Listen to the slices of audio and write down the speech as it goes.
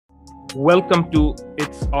Welcome to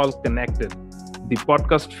It's All Connected, the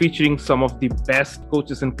podcast featuring some of the best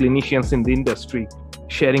coaches and clinicians in the industry,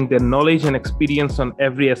 sharing their knowledge and experience on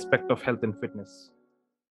every aspect of health and fitness.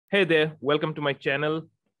 Hey there, welcome to my channel.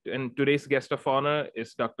 And today's guest of honor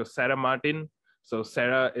is Dr. Sarah Martin. So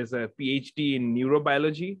Sarah is a PhD in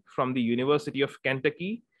neurobiology from the University of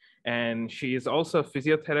Kentucky, and she is also a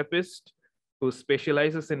physiotherapist who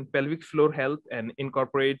specializes in pelvic floor health and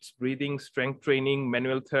incorporates breathing, strength training,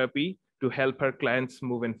 manual therapy to help her clients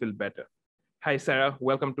move and feel better. Hi, Sarah.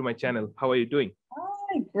 Welcome to my channel. How are you doing?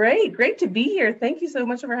 Hi, great to be here. Thank you so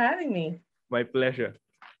much for having me. My pleasure.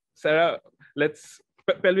 Sarah,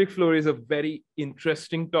 pelvic floor is a very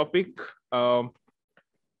interesting topic. A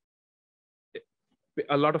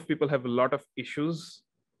lot of people have a lot of issues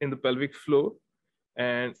in the pelvic floor,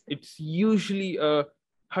 and it's usually a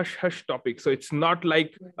hush topic. So it's not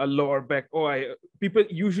like a lower back. People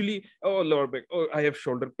usually, lower back. Oh, I have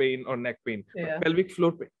shoulder pain or neck pain. Yeah. Pelvic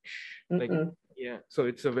floor pain. Yeah. So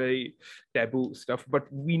it's a very taboo stuff, but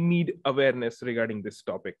we need awareness regarding this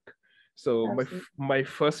topic. So my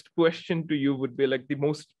first question to you would be like the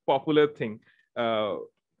most popular thing.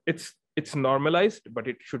 It's normalized, but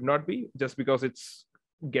it should not be just because it's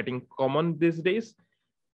getting common these days.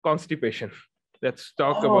 Constipation. Let's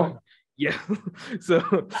talk about. Yeah.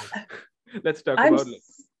 So let's talk about.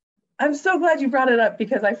 I'm so glad you brought it up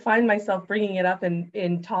because I find myself bringing it up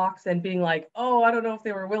in talks and being like, oh, I don't know if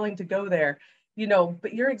they were willing to go there,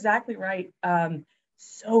 but you're exactly right.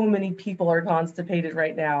 So many people are constipated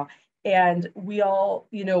right now, and we all,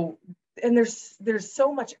 and there's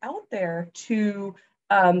so much out there to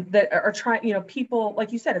that are trying, people,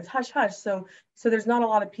 like you said, it's hush hush. So there's not a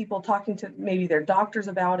lot of people talking to maybe their doctors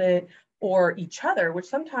about it or each other, which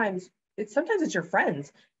sometimes it's your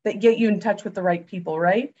friends that get you in touch with the right people,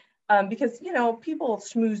 right? Because people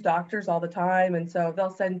schmooze doctors all the time, and so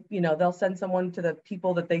they'll send someone to the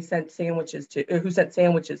people that they sent sandwiches to, who sent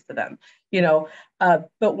sandwiches to them,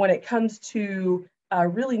 But when it comes to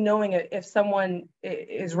really knowing if someone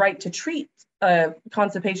is right to treat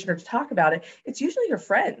constipation or to talk about it, it's usually your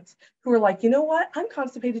friends who are like, you know what, I'm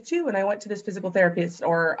constipated too, and I went to this physical therapist,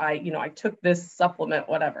 or I took this supplement,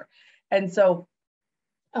 whatever. And so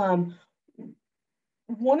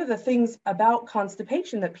one of the things about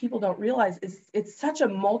constipation that people don't realize is it's such a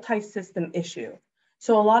multi-system issue.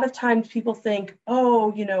 So a lot of times people think,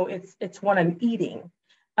 it's what I'm eating.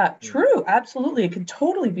 True, absolutely, it could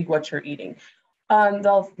totally be what you're eating.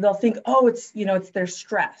 They'll think, it's their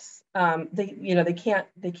stress.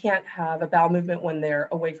 They can't have a bowel movement when they're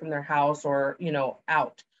away from their house or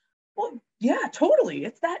out. Well, yeah, totally,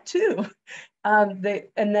 it's that too.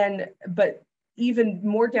 But even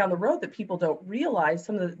more down the road that people don't realize,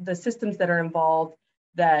 some of the systems that are involved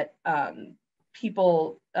that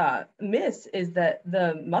people miss is that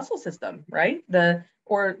the muscle system, right?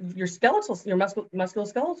 Or your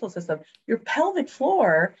musculoskeletal system, your pelvic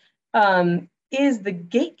floor is the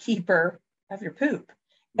gatekeeper of your poop.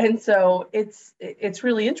 And so it's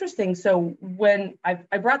really interesting. So when I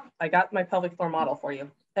got my pelvic floor model for you,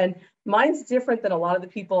 and mine's different than a lot of the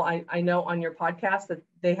people I know on your podcast, that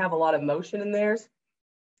they have a lot of motion in theirs.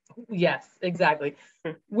 Yes, exactly.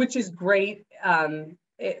 Which is great.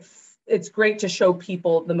 It's great to show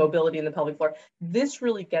people the mobility in the pelvic floor. This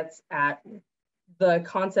really gets at the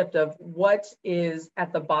concept of what is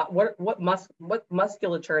at the bottom, what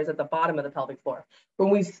musculature is at the bottom of the pelvic floor. When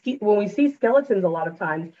we see skeletons, a lot of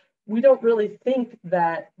times we don't really think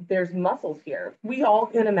that there's muscles here. We all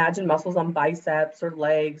can imagine muscles on biceps or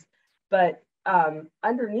legs, but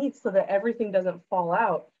underneath, so that everything doesn't fall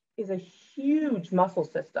out, is a huge muscle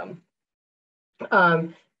system.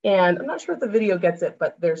 And I'm not sure if the video gets it,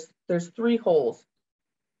 but there's 3 holes.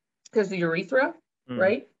 There's the urethra,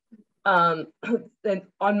 right? And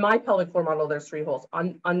on my pelvic floor model, there's 3 holes.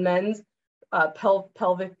 On men's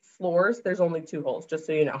pelvic floors, there's only 2 holes, just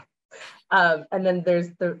so you know. And then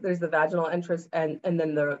there's the vaginal entrance and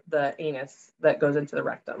then the anus that goes into the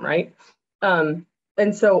rectum, right?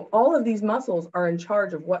 And so all of these muscles are in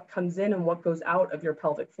charge of what comes in and what goes out of your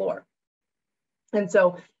pelvic floor. And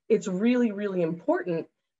so it's really, really important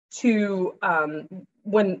to,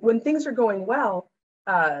 when things are going well,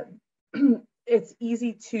 it's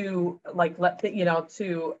easy to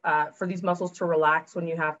for these muscles to relax when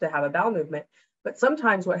you have to have a bowel movement. But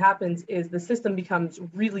sometimes what happens is the system becomes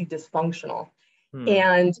really dysfunctional.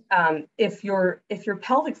 And if your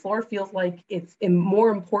pelvic floor feels like it's more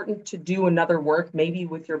important to do another work, maybe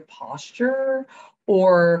with your posture,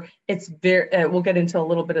 or we'll get into a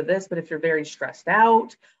little bit of this, but if you're very stressed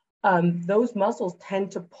out, those muscles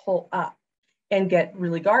tend to pull up and get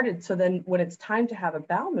really guarded. So then when it's time to have a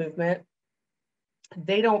bowel movement,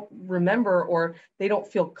 they don't remember or they don't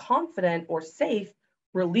feel confident or safe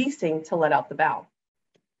releasing to let out the bowel.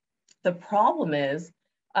 The problem is,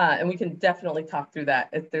 and we can definitely talk through that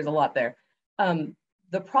if there's a lot there.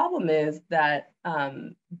 The problem is that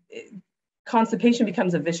constipation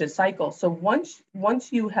becomes a vicious cycle. So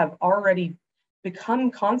once you have already become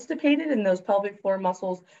constipated and those pelvic floor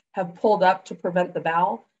muscles have pulled up to prevent the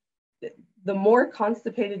bowel, the more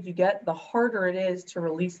constipated you get, the harder it is to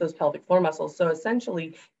release those pelvic floor muscles. So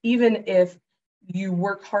essentially, even if you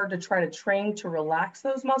work hard to try to train to relax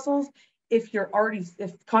those muscles, if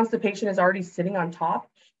constipation is already sitting on top,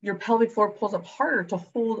 your pelvic floor pulls up harder to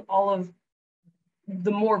hold all of the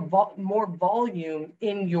more volume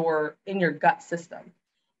in your gut system.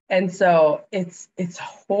 And so it's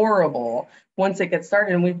horrible once it gets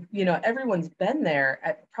started. And everyone's been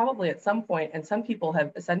there probably at some point, and some people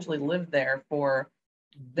have essentially lived there for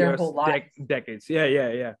their whole life. Decades.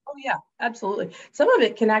 Yeah. Oh yeah, absolutely. Some of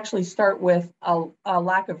it can actually start with a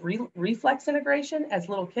lack of reflex integration as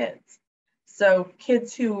little kids. So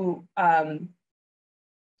kids who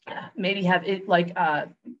maybe have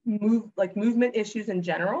movement issues in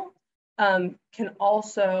general, can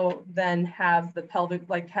also then have the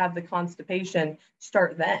have the constipation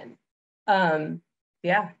start then.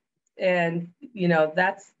 Yeah. And,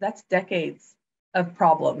 that's decades of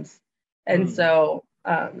problems. And so,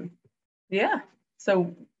 yeah.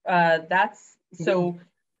 So so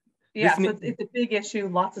it's a big issue,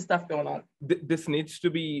 lots of stuff going on. This needs to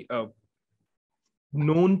be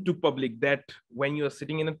known to public that when you're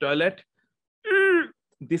sitting in a toilet,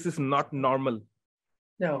 this is not normal.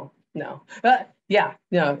 No.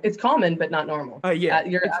 It's common, but not normal. You're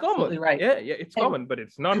absolutely common. right. Yeah, it's common, but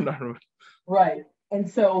it's not normal. Right. And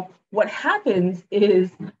so what happens is,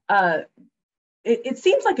 it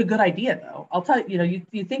seems like a good idea, though. I'll tell you,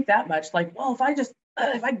 you think that much, like, well,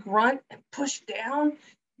 if I grunt and push down,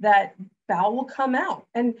 that bowel will come out.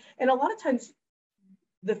 And a lot of times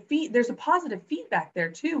there's a positive feedback there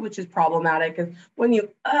too, which is problematic. And when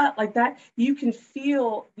you like that, you can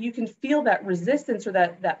feel that resistance or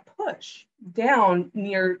that push down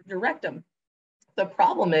near your rectum. The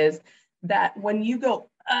problem is that when you go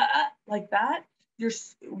like that,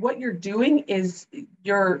 what you're doing is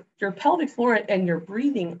your pelvic floor and your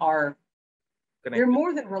breathing are connected. They're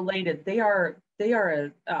more than related. They are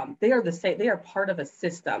the same. They are part of a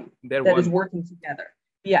system that is working together.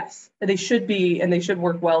 Yes, they should be, and they should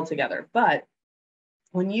work well together. But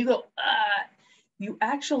when you go,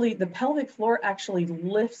 the pelvic floor actually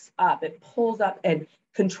lifts up, it pulls up and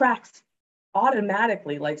contracts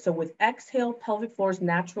automatically. So with exhale, pelvic floors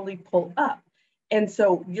naturally pull up. And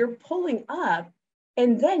so you're pulling up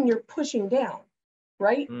and then you're pushing down,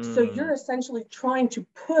 right? So you're essentially trying to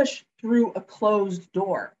push through a closed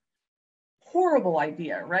door. Horrible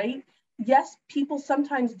idea, right? Yes, people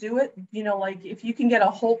sometimes do it, if you can get a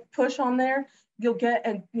whole push on there, you'll get,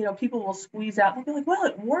 and, people will squeeze out. They'll be like, well,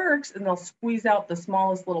 it works. And they'll squeeze out the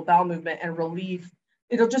smallest little bowel movement and relief.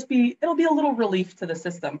 It'll be a little relief to the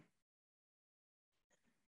system.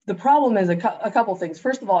 The problem is a couple things.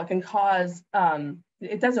 First of all, it can cause,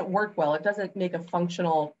 it doesn't work well. It doesn't make a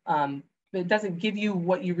functional, it doesn't give you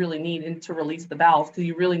what you really need to release the bowels, because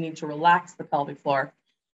you really need to relax the pelvic floor.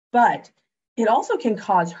 But it also can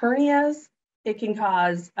cause hernias. It can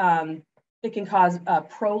cause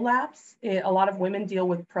prolapse. A lot of women deal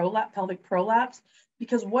with pelvic prolapse,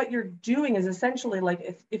 because what you're doing is essentially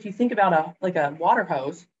like if you think about a water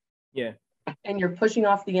hose. Yeah. And you're pushing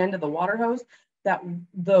off the end of the water hose, that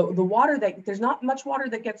the water there's not much water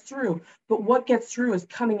that gets through, but what gets through is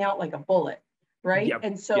coming out like a bullet, right? Yep.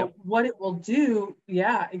 And so what it will do,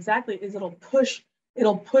 exactly, is it'll push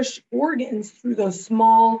organs through those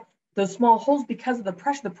small holes because of the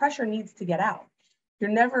pressure. The pressure needs to get out.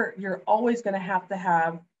 You're always going to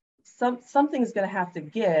have something's going to have to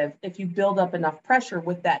give if you build up enough pressure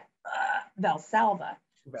with that Valsalva.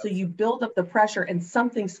 So you build up the pressure and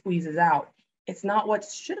something squeezes out. It's not what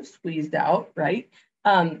should have squeezed out, right?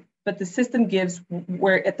 But the system gives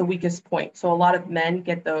where at the weakest point. So a lot of men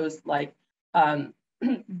get those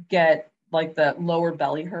get the lower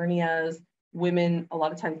belly hernias. Women a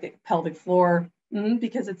lot of times get pelvic floor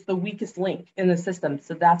because it's the weakest link in the system.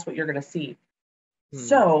 So that's what you're going to see.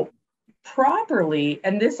 So properly,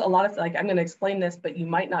 and this a lot of I'm going to explain this, but you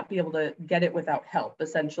might not be able to get it without help.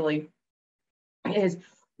 Essentially, is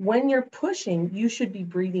when you're pushing, you should be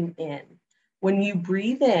breathing in. When you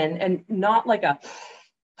breathe in, and not like a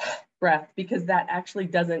breath, because that actually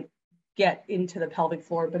doesn't get into the pelvic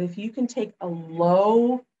floor. But if you can take a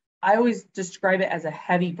low, I always describe it as a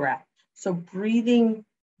heavy breath. So breathing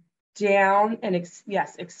down and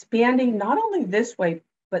expanding not only this way,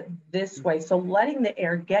 but this way. So letting the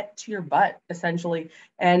air get to your butt essentially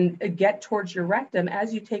and get towards your rectum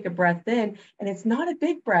as you take a breath in. And it's not a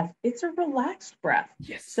big breath, it's a relaxed breath.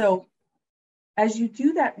 Yes. So as you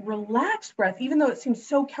do that relaxed breath, even though it seems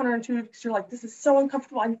so counterintuitive because you're like, this is so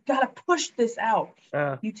uncomfortable, I've got to push this out.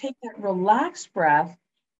 You take that relaxed breath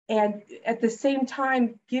and at the same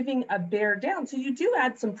time giving a bear down. So you do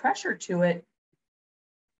add some pressure to it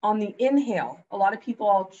on the inhale. A lot of people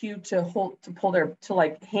all cue to hold, to pull their, to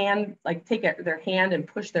like hand, like take their hand and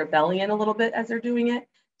push their belly in a little bit as they're doing it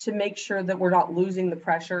to make sure that we're not losing the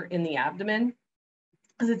pressure in the abdomen,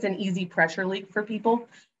 because it's an easy pressure leak for people.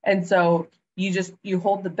 And so you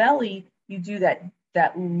hold the belly, you do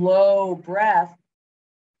that low breath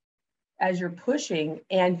as you're pushing,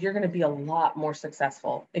 and you're going to be a lot more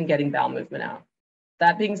successful in getting bowel movement out.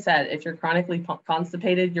 That being said, if you're chronically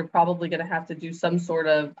constipated, you're probably going to have to do some sort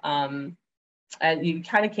of, and you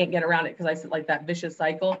kind of can't get around it because I said like that vicious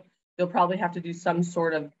cycle, you'll probably have to do some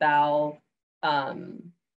sort of bowel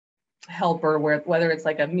helper, whether it's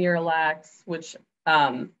like a Miralax, which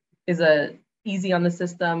is a easy on the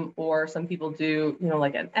system, or some people do,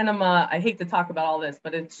 like an enema. I hate to talk about all this,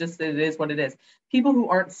 but it is what it is. People who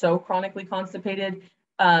aren't so chronically constipated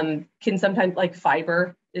can sometimes, like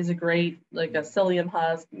fiber is a great, like a psyllium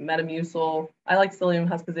husk, Metamucil. I like psyllium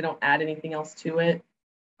husk because they don't add anything else to it.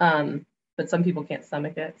 But some people can't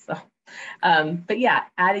stomach it. So, but yeah,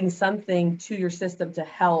 adding something to your system to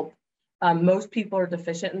help. Most people are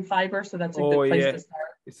deficient in fiber, so that's a good place to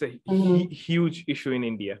start. It's a huge issue in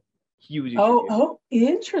India. Huge issue. Oh,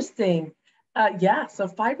 interesting. Yeah, so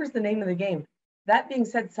fiber is the name of the game. That being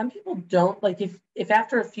said, some people don't, like if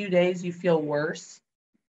after a few days you feel worse,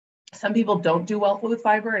 some people don't do well with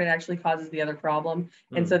fiber and it actually causes the other problem.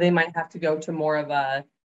 And so they might have to go to more of a,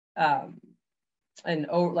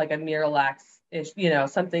 like a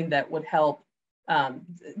Miralax-ish, something that would help.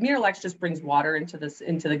 Miralax just brings water into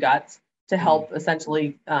the guts to help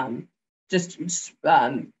essentially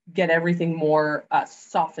get everything more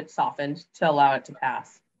softened to allow it to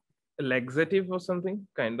pass. A laxative or something,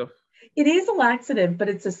 kind of. It is a laxative, but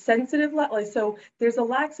it's a sensitive, so there's a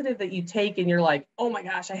laxative that you take and you're like, oh my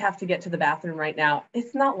gosh, I have to get to the bathroom right now.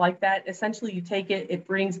 It's not like that. Essentially, you take it,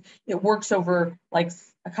 it works over like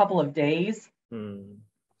a couple of days.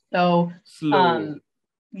 So slow.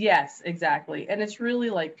 Yes, exactly. And it's really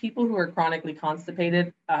like people who are chronically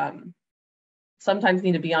constipated sometimes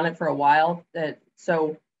need to be on it for a while.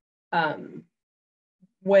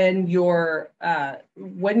 When you're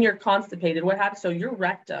constipated, what happens? So your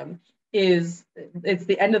rectum it's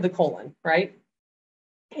the end of the colon, right?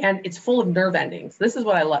 And it's full of nerve endings. This is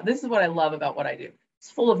what I love. This is what I love about what I do.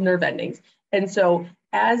 It's full of nerve endings. And so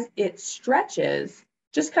as it stretches,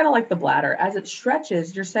 just kind of like the bladder, as it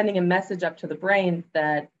stretches, you're sending a message up to the brain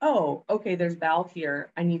that, oh, okay, there's bowel here.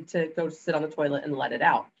 I need to go sit on the toilet and let it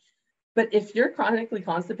out. But if you're chronically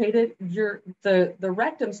constipated, the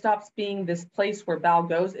rectum stops being this place where bowel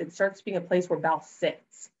goes. It starts being a place where bowel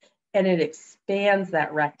sits, and it expands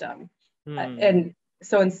that rectum. And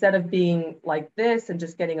so instead of being like this and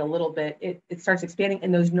just getting a little bit, it starts expanding,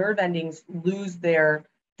 and those nerve endings lose their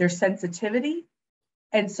sensitivity.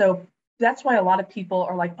 And so that's why a lot of people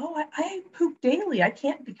are like, oh, I poop daily, I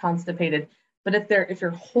can't be constipated. But if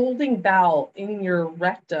you're holding bowel in your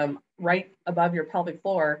rectum right above your pelvic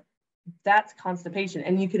floor, that's constipation.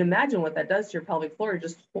 And you can imagine what that does to your pelvic floor,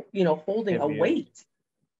 just holding a weight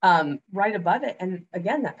right above it. And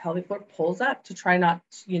again, that pelvic floor pulls up to try not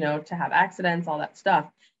to have accidents, all that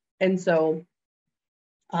stuff. And so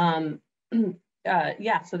so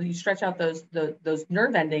that you stretch out those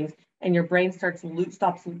nerve endings, and your brain starts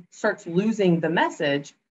losing the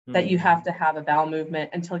message that you have to have a bowel movement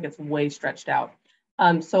until it gets way stretched out.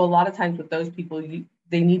 So a lot of times with those people,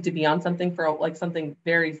 they need to be on something for something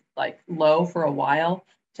very low for a while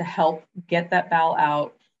to help get that bowel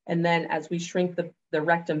out. And then as we shrink the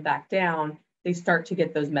rectum back down, they start to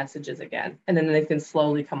get those messages again. And then they can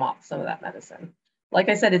slowly come off some of that medicine. Like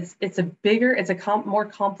I said, it's a more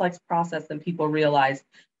complex process than people realize,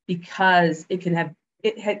 because it can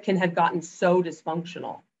have gotten so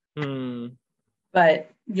dysfunctional.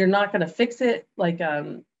 But you're not going to fix it.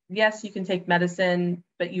 Yes, you can take medicine,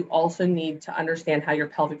 but you also need to understand how your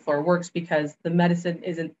pelvic floor works, because the medicine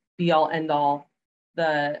isn't be all end all.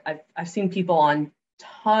 I've seen people on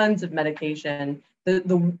tons of medication,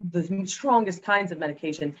 the strongest kinds of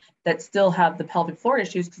medication, that still have the pelvic floor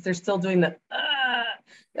issues because they're still doing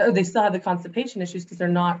they still have the constipation issues because they're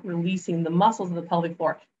not releasing the muscles of the pelvic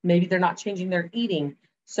floor. Maybe they're not changing their eating.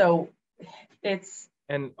 So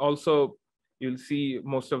and also you'll see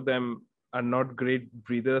most of them are not great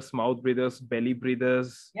breathers, mouth breathers, belly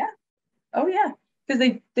breathers. Yeah. Oh yeah.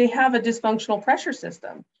 because they have a dysfunctional pressure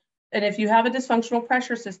system. And if you have a dysfunctional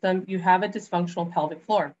pressure system, you have a dysfunctional pelvic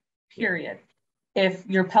floor, period. If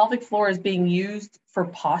your pelvic floor is being used for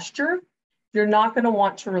posture, you're not going to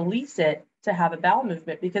want to release it to have a bowel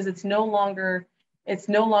movement, because it's no longer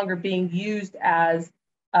being used as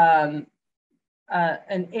an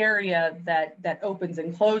area that opens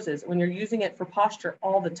and closes. When you're using it for posture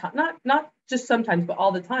all the time, not just sometimes, but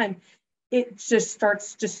all the time, it just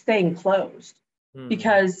starts just staying closed.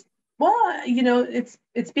 Because, well, it's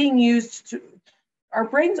being used to, our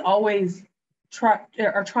brains always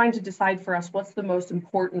are trying to decide for us what's the most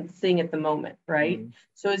important thing at the moment, right?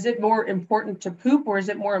 So is it more important to poop, or is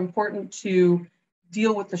it more important to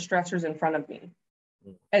deal with the stressors in front of me?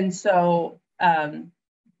 And so, bowel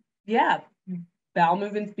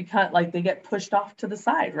movements become like they get pushed off to the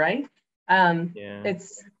side, right? And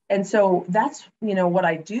so that's, what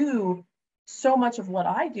I do. So much of what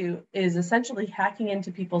I do is essentially hacking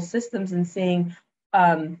into people's systems and seeing,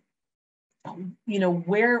 where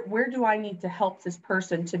do I need to help this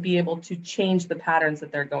person to be able to change the patterns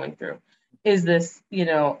that they're going through? Is this,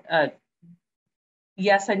 yes,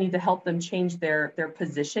 I need to help them change their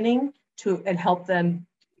positioning and help them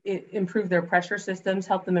improve their pressure systems,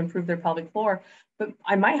 help them improve their pelvic floor. But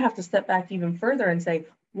I might have to step back even further and say,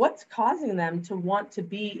 what's causing them to want to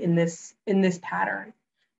be in this pattern?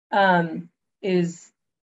 Is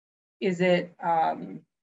it,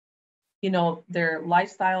 their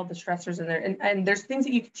lifestyle, the stressors in there, and there's things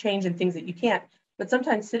that you can change and things that you can't. But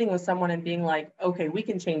sometimes sitting with someone and being like, okay, we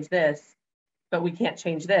can change this, but we can't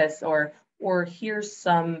change this, or here's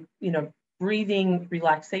some, breathing,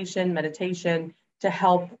 relaxation, meditation to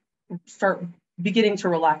help start beginning to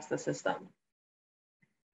relax the system.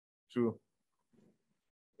 True.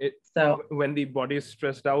 So when the body is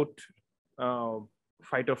stressed out,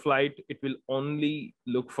 fight or flight, it will only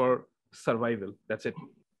look for survival. That's it.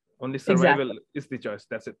 Only survival is the choice.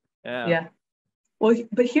 That's it. Yeah. Well,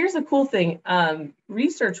 but here's the cool thing.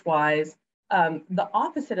 Research-wise, the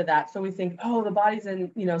opposite of that. So we think, oh, the body's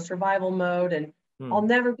in, survival mode, and I'll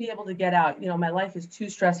never be able to get out. My life is too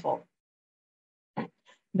stressful.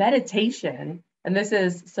 Meditation, and this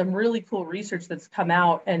is some really cool research that's come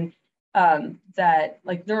out, and that,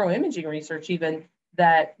 like neuroimaging research even,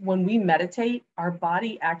 that when we meditate, our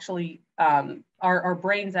body actually, our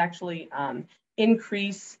brains actually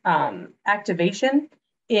increase activation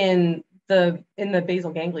in the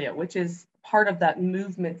basal ganglia, which is part of that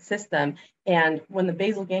movement system. And when the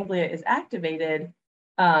basal ganglia is activated,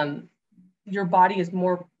 your body is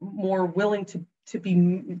more willing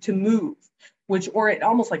to move, or it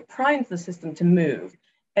almost like primes the system to move.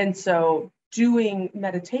 And so doing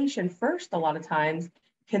meditation first, a lot of times,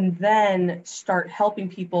 can then start helping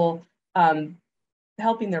people,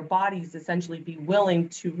 helping their bodies essentially be willing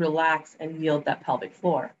to relax and yield that pelvic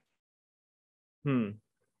floor.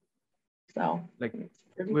 So like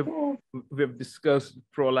we've discussed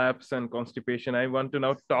prolapse and constipation. I want to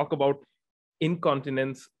now talk about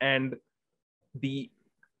incontinence and the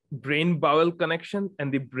brain bowel connection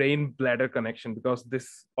and the brain bladder connection, because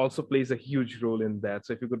this also plays a huge role in that.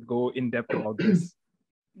 So if you could go in depth about this.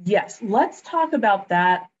 Yes, let's talk about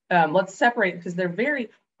that. Let's separate, because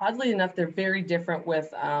oddly enough, they're very different with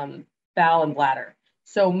bowel and bladder.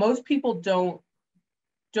 So most people don't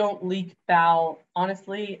leak bowel,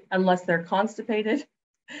 honestly, unless they're constipated,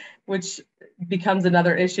 which becomes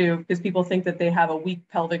another issue, because people think that they have a weak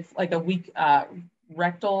pelvic, like a weak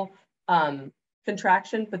rectal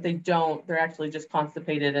contraction, but they don't. They're actually just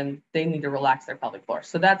constipated and they need to relax their pelvic floor.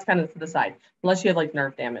 So that's kind of to the side, unless you have like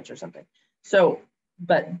nerve damage or something. So,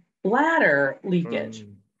 but bladder leakage,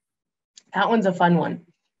 that one's a fun one.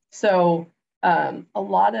 So a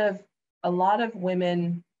lot of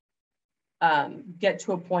women get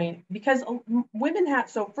to a point, because women have,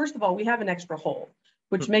 so first of all, we have an extra hole,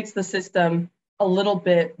 which makes the system a little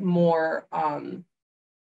bit more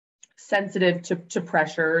sensitive to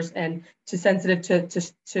pressures and sensitive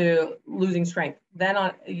to losing strength. Then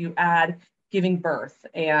you add giving birth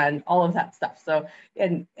and all of that stuff. So,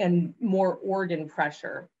 and more organ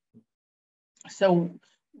pressure. So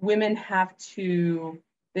women have to,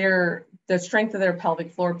 the strength of their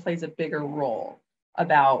pelvic floor plays a bigger role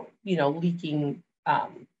about, leaking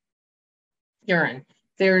urine.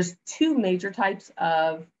 There's two major types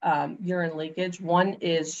of urine leakage. One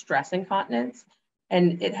is stress incontinence,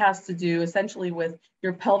 and it has to do essentially with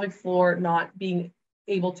your pelvic floor not being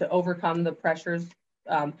able to overcome the pressures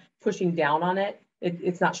pushing down on it.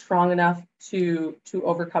 It's not strong enough to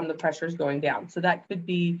overcome the pressures going down. So that could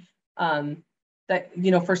be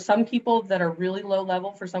for some people that are really low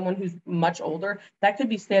level, for someone who's much older, that could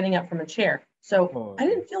be standing up from a chair. So I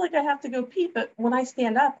didn't feel like I have to go pee, but when I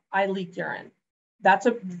stand up, I leak urine.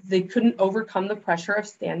 They couldn't overcome the pressure of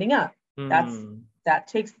standing up. That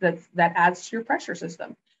adds to your pressure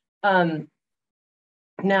system.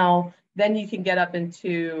 Now, then you can get up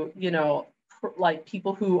into, like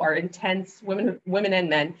people who are intense, women and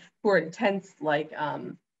men who are intense, like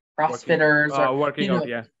CrossFitters or working out,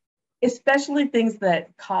 yeah. Especially things that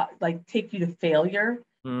take you to failure.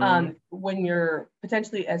 When you're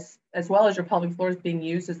potentially as well as your pelvic floor is being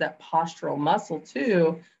used as that postural muscle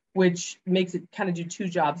too, which makes it kind of do two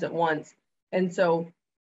jobs at once. And so,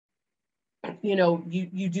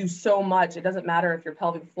 you do so much. It doesn't matter if your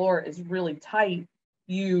pelvic floor is really tight.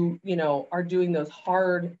 You are doing those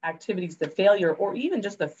hard activities to failure, or even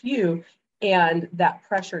just a few, and that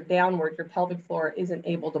pressure downward, your pelvic floor isn't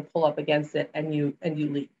able to pull up against it, and you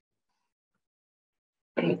leak.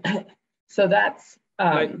 So that's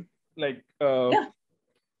yeah.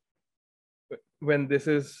 When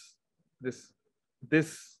this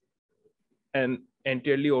and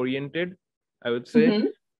anteriorly oriented, I would say,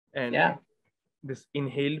 and this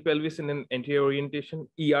inhaled pelvis in an anterior orientation,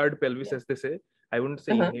 ER'd pelvis, as they say. I wouldn't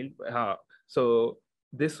say inhaled. So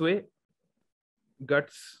this way,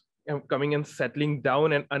 guts coming and settling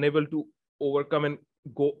down and unable to overcome and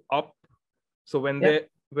go up. So when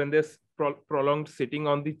there's prolonged sitting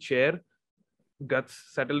on the chair, guts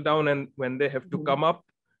settle down, and when they have to come up,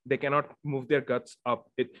 they cannot move their guts up.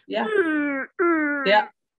 Yeah,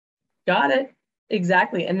 got it.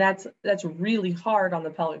 Exactly. And that's really hard on the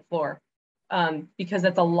pelvic floor, because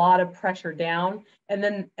that's a lot of pressure down, and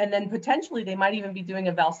then potentially they might even be doing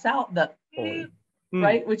a Valsalva,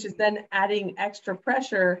 right, which is then adding extra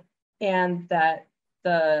pressure, and that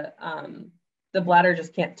the bladder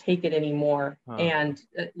just can't take it anymore. And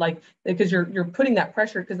because you're putting that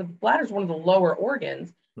pressure, because the bladder is one of the lower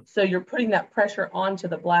organs, so you're putting that pressure onto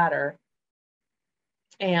the bladder,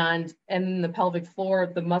 and the pelvic floor,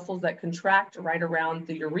 the muscles that contract right around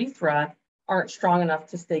the urethra aren't strong enough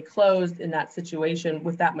to stay closed in that situation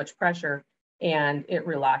with that much pressure, and it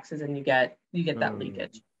relaxes, and you get that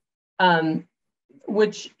leakage.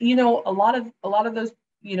 Which, a lot of those,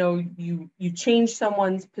 you change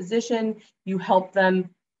someone's position, you help them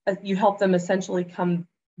essentially come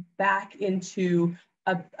back into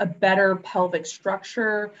a better pelvic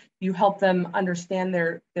structure. You help them understand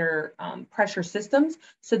their pressure systems,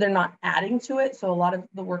 so they're not adding to it. So a lot of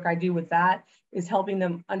the work I do with that is helping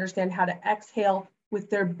them understand how to exhale with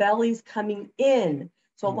their bellies coming in.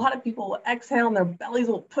 So a lot of people will exhale and their bellies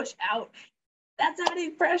will push out. That's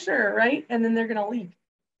adding pressure, right? And then they're going to leak.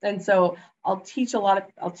 And so I'll teach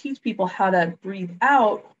people how to breathe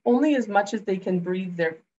out only as much as they can bring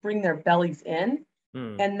their bellies in.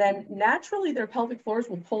 And then naturally their pelvic floors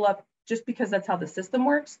will pull up, just because that's how the system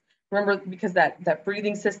works. Remember, because that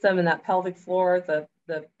breathing system and that pelvic floor,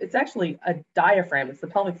 it's actually a diaphragm. It's the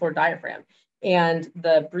pelvic floor diaphragm, and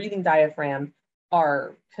the breathing diaphragm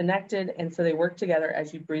are connected. And so they work together.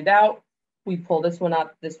 As you breathe out, we pull this one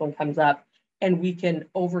up, this one comes up, and we can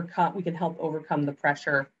help overcome the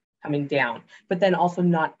pressure coming down, but then also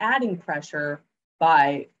not adding pressure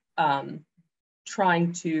by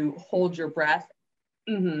trying to hold your breath.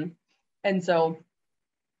 And so,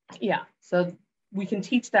 so we can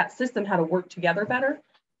teach that system how to work together better,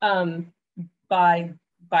 by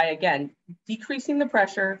again, decreasing the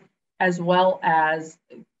pressure, as well as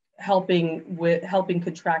helping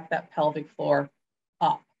contract that pelvic floor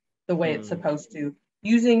up the way it's supposed to,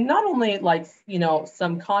 using not only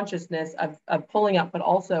some consciousness of pulling up, but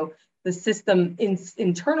also the system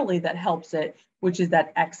internally that helps it, which is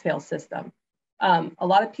that exhale system. A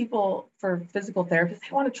lot of people, for physical therapists, they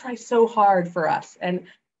want to try so hard for us, and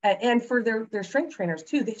for their strength trainers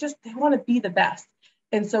too. They want to be the best.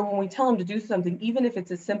 And so when we tell them to do something, even if it's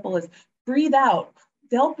as simple as breathe out,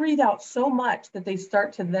 they'll breathe out so much that they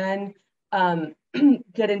start to then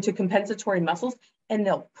get into compensatory muscles, and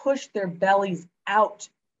they'll push their bellies out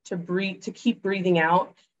to keep breathing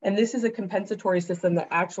out. And this is a compensatory system that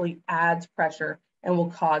actually adds pressure and will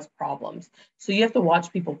cause problems. So you have to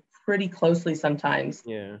watch people pretty closely sometimes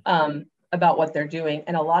about what they're doing.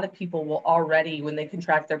 And a lot of people will already, when they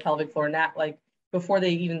contract their pelvic floor, before I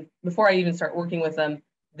even start working with them,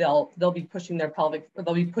 they'll be pushing their pelvic, or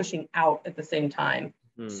they'll be pushing out at the same time.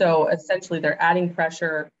 So essentially they're adding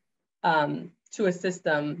pressure to a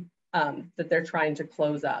system that they're trying to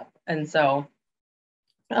close up. And so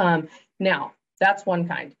now that's one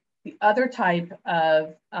kind. The other type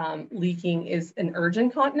of leaking is an urge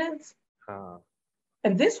incontinence.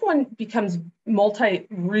 And this one becomes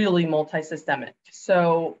really multi-systemic.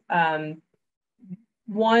 So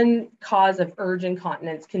one cause of urge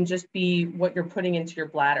incontinence can just be what you're putting into your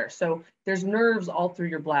bladder. So there's nerves all through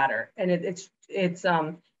your bladder, and it's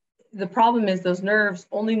the problem is those nerves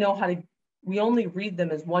only know how to, we only read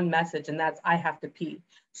them as one message, and that's I have to pee.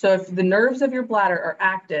 So if the nerves of your bladder are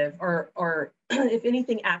active, or if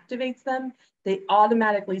anything activates them, they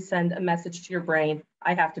automatically send a message to your brain,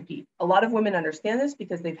 I have to pee. A lot of women understand this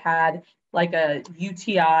because they've had like a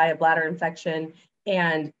UTI, a bladder infection,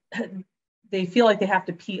 and they feel like they have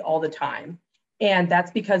to pee all the time. And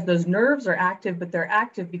that's because those nerves are active, but they're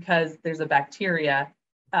active because there's a bacteria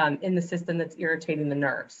in the system that's irritating the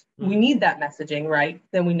nerves. We need that messaging, right?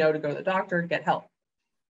 Then we know to go to the doctor, get help.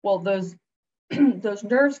 Well, those those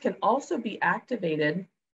nerves can also be activated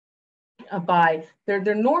by,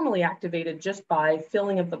 they're normally activated just by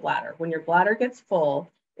filling of the bladder. When your bladder gets full,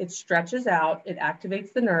 it stretches out, it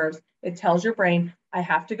activates the nerves, it tells your brain, I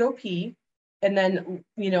have to go pee. And then,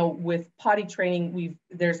 with potty training,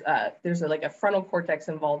 there's like a frontal cortex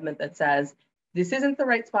involvement that says, this isn't the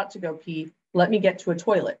right spot to go pee, let me get to a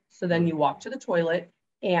toilet. So then you walk to the toilet,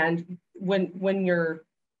 and when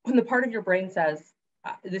the part of your brain says,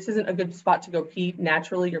 this isn't a good spot to go pee,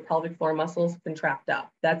 naturally your pelvic floor muscles contract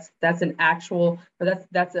up. That's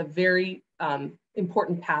a very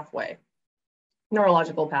important pathway,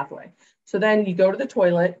 neurological pathway. So then you go to the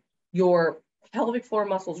toilet, your pelvic floor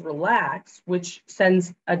muscles relax, which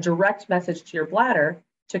sends a direct message to your bladder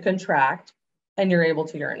to contract, and you're able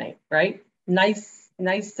to urinate, right? Nice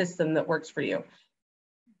system that works for you.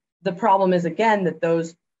 The problem is, again, that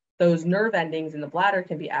those nerve endings in the bladder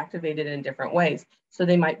can be activated in different ways. So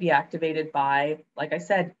they might be activated by, like I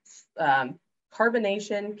said,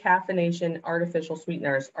 carbonation, caffeination, artificial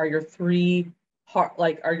sweeteners are your three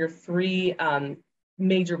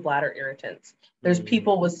major bladder irritants. There's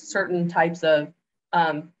people with certain types of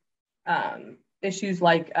issues,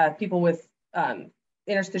 like people with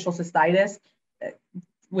interstitial cystitis.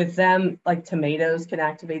 With them, like tomatoes can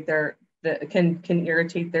activate can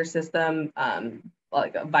irritate their system,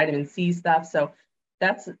 like vitamin C stuff. So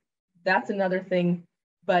that's another thing.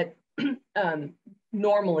 But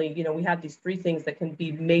normally, we have these three things that can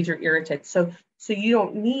be major irritants. So you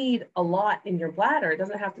don't need a lot in your bladder. It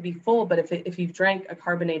doesn't have to be full, but if you've drank a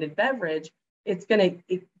carbonated beverage, it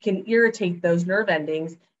can irritate those nerve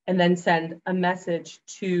endings and then send a message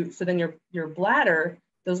to, so then your bladder,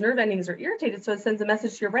 those nerve endings are irritated. So it sends a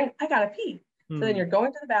message to your brain, I gotta pee. So then you're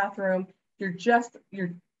going to the bathroom, you're just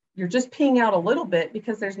peeing out a little bit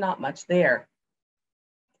because there's not much there.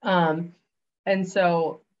 And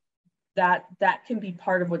so that can be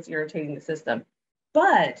part of what's irritating the system.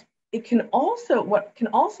 But what can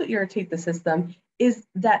also irritate the system is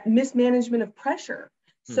that mismanagement of pressure.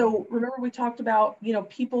 So remember we talked about,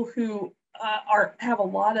 people who have a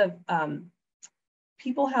lot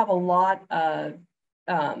of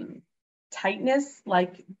tightness,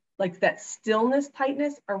 like that stillness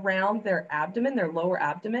tightness around their abdomen, their lower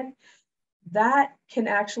abdomen, that can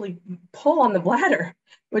actually pull on the bladder,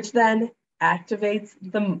 which then activates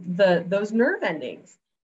those nerve endings,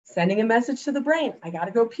 sending a message to the brain, I got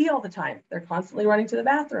to go pee all the time. They're constantly running to the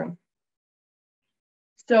bathroom.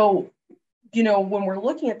 So, when we're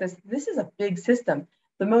looking at this is a big system.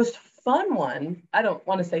 The most fun one, I don't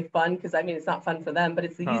want to say fun because it's not fun for them, but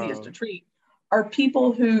it's the easiest to treat, are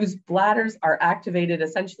people whose bladders are activated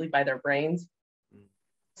essentially by their brains.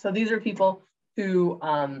 So these are people who,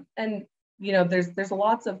 there's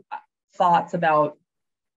lots of thoughts about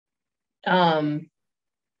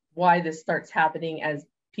why this starts happening as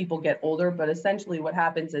people get older, but essentially what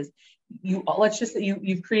happens is let's just say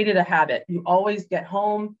you've created a habit. You always get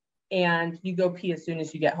home and you go pee as soon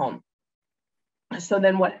as you get home. So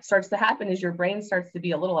then what starts to happen is your brain starts to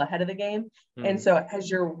be a little ahead of the game. And so as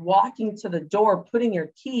you're walking to the door, putting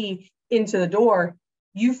your key into the door,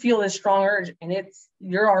 you feel this strong urge, and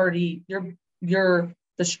you're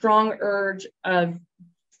the strong urge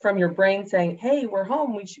from your brain saying, hey, we're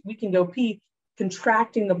home, we can go pee,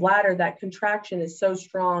 contracting the bladder. That contraction is so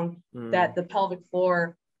strong that the pelvic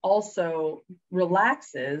floor also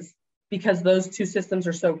relaxes because those two systems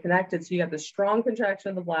are so connected. So you have the strong contraction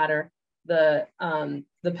of the bladder, the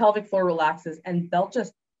pelvic floor relaxes, and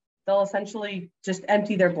they'll essentially just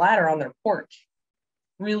empty their bladder on their porch.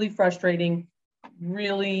 Really frustrating,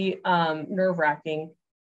 really nerve-wracking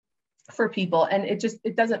for people. And it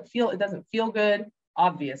doesn't feel good,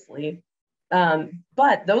 obviously.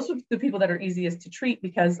 But those are the people that are easiest to treat,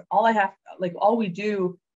 because all we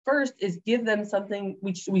do first is give them something,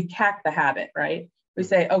 we hack the habit, right? We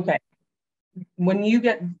say, okay,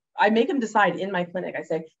 I make them decide in my clinic. I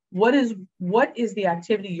say, what is the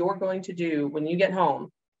activity you're going to do when you get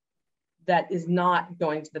home that is not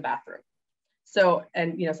going to the bathroom? So,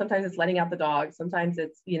 and, sometimes it's letting out the dog. Sometimes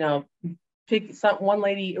it's, one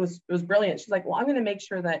lady, it was brilliant. She's like, well, I'm going to make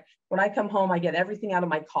sure that when I come home, I get everything out of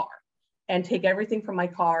my car and take everything from my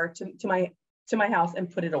car to my house and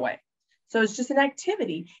put it away. So it's just an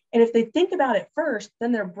activity. And if they think about it first,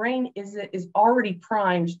 then their brain is already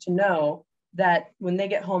primed to know that when they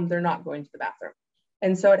get home, they're not going to the bathroom.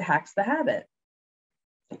 And so it hacks the habit.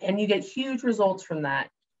 And you get huge results from that.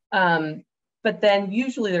 But then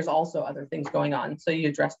usually there's also other things going on. So you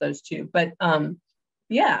address those too. But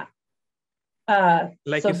yeah.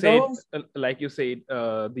 Like you said,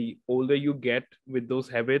 the older you get with those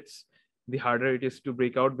habits, the harder it is to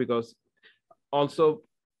break out, because also,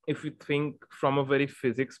 if you think from a very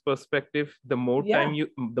physics perspective, the more time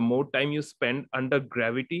you spend under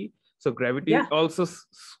gravity, so gravity also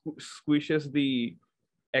squishes the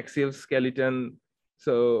axial skeleton.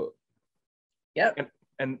 So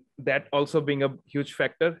and that also being a huge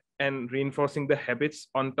factor, and reinforcing the habits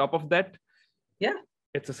on top of that,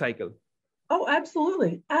 it's a cycle. Oh,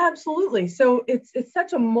 absolutely. Absolutely. So it's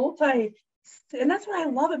such a and that's what I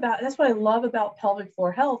love about pelvic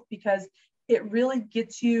floor health, because it really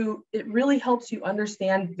helps you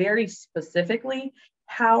understand very specifically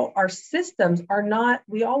how our systems are not,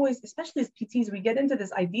 we always, especially as PTs, we get into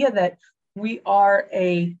this idea that we are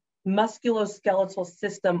a musculoskeletal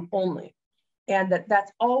system only, and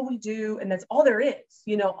that's all we do, and that's all there is,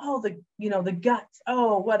 the guts,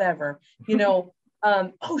 oh, whatever,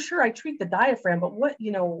 oh, sure, I treat the diaphragm, but what,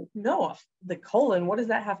 no, the colon, what does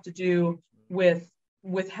that have to do with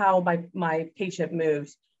how my patient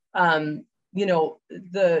moves? The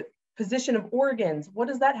position of organs, what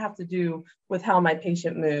does that have to do with how my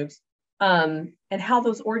patient moves? And how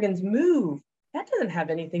those organs move, that doesn't have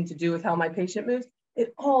anything to do with how my patient moves.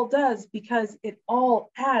 It all does, because it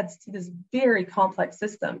all adds to this very complex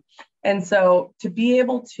system. And so to be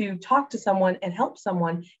able to talk to someone and help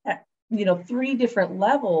someone at 3 different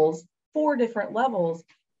levels, 4 different levels,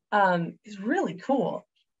 is really cool.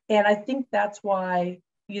 And I think that's why,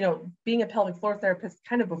 being a pelvic floor therapist,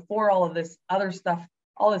 kind of before all of this other stuff,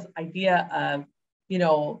 all this idea of,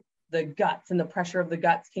 the guts and the pressure of the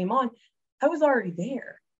guts came on, I was already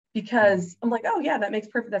there, because I'm like, oh yeah, that makes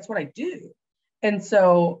perfect. That's what I do. And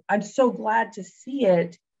so I'm so glad to see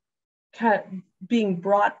it kind of being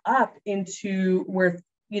brought up into where,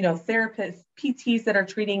 therapists, PTs that are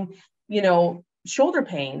treating, shoulder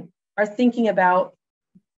pain are thinking about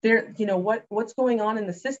their, what's going on in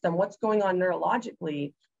the system, what's going on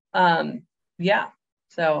neurologically.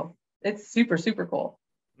 So it's super, super cool.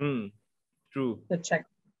 True. To check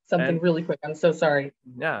something really quick. I'm so sorry.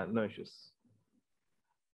 Yeah, no issues.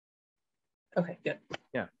 Okay, good.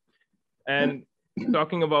 Yeah. And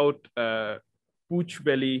talking about pooch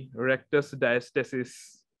belly, rectus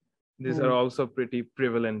diastasis, these are also pretty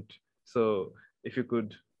prevalent. So if you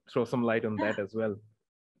could throw some light on that as well.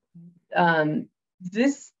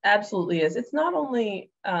 This absolutely is. It's not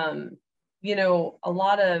only, a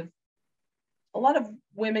lot of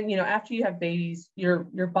women, after you have babies,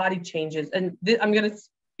 your body changes. And I'm going to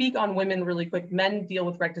speak on women really quick. Men deal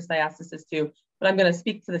with rectus diastasis too, but I'm going to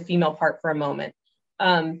speak to the female part for a moment.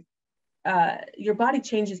 Your body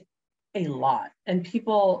changes a lot, and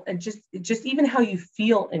just even how you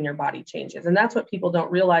feel in your body changes. And that's what people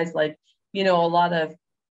don't realize. Like, a lot of,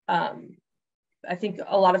 I think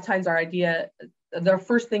a lot of times their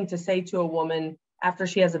first thing to say to a woman after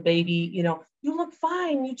she has a baby, you look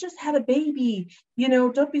fine, you just had a baby,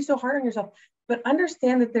 don't be so hard on yourself. But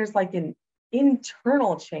understand that there's like an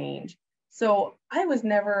internal change. So I was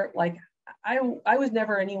never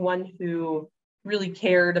anyone who really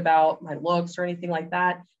cared about my looks or anything like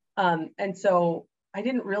that. And so I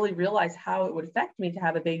didn't really realize how it would affect me to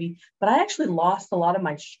have a baby, but I actually lost a lot of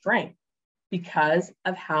my strength because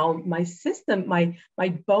of how my system, my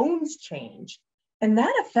bones changed. And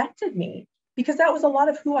that affected me because that was a lot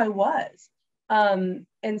of who I was. And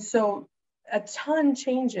so a ton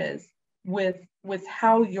changes with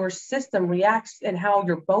how your system reacts and how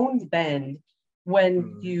your bones bend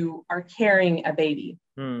when you are carrying a baby.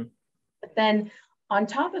 But then on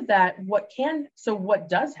top of that, what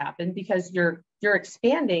does happen, because you're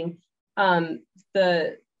expanding,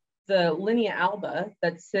 the linea alba,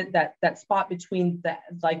 that spot between the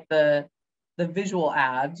visual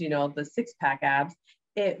abs, the 6-pack abs,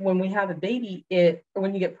 when we have a baby,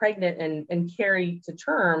 when you get pregnant and carry to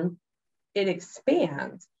term, it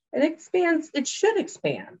expands. It should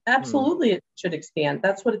expand. Absolutely, it should expand.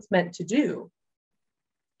 That's what it's meant to do.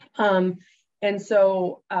 And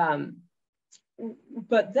so, but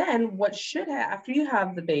then after you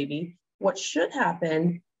have the baby, what should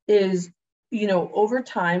happen is over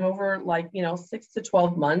time, over like, 6 to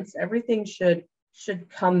 12 months, everything should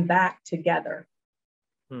come back together.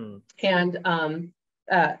 And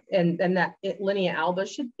that linea alba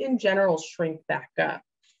should in general shrink back up.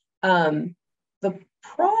 The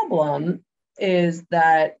problem is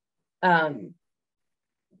that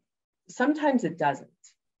sometimes it doesn't.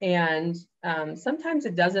 And sometimes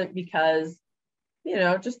it doesn't because,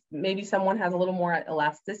 just maybe someone has a little more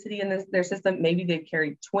elasticity in their system. Maybe they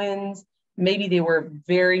carried twins. Maybe they were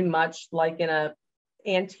very much like in a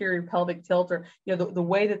anterior pelvic tilt, or, the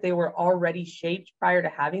way that they were already shaped prior to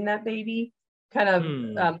having that baby kind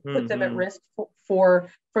of put them at risk for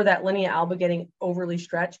that linea alba getting overly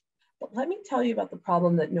stretched. But let me tell you about the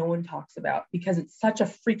problem that no one talks about, because it's such a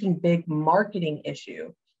freaking big marketing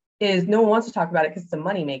issue, is no one wants to talk about it because it's a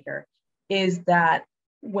moneymaker, is that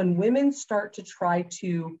when women start to try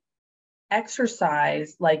to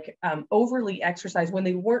exercise, like overly exercise, when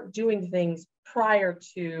they weren't doing things prior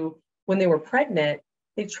to when they were pregnant,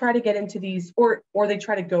 they try to get into these, or they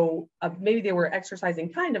try to go, maybe they were exercising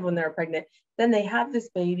kind of when they were pregnant, then they have this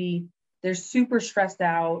baby, they're super stressed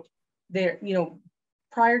out, they're,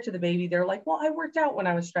 prior to the baby, they're like, well, I worked out when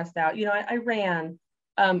I was stressed out, I ran,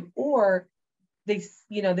 or they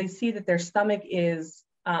see that their stomach is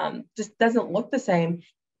just doesn't look the same.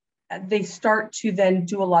 They start to then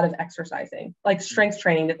do a lot of exercising, like strength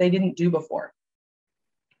training that they didn't do before,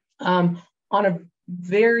 on a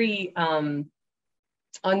very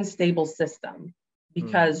unstable system,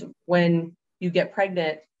 because when you get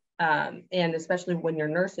pregnant, and especially when you're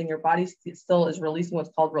nursing, your body still is releasing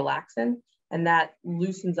what's called relaxin, and that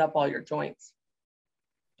loosens up all your joints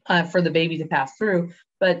for the baby to pass through.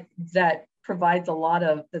 But that provides a lot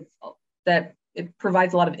of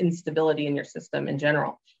instability in your system in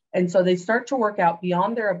general. And so they start to work out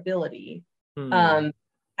beyond their ability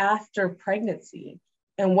after pregnancy.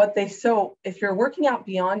 And if you're working out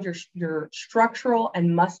beyond your structural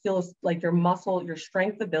and musculous, like your muscle, your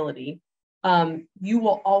strength ability, you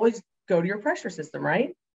will always go to your pressure system,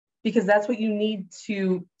 right? Because that's what you need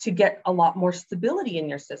to get a lot more stability in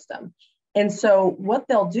your system. And so what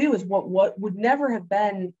they'll do is what would never have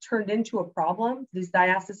been turned into a problem, these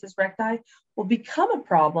diastasis recti, will become a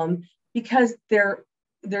problem because they're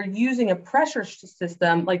using a pressure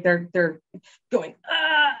system, like they're going,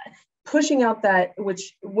 pushing out that,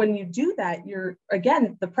 which when you do that,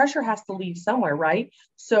 the pressure has to leave somewhere, right?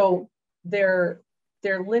 So their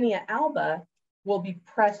linea alba will be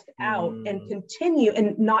pressed out and continue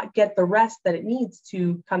and not get the rest that it needs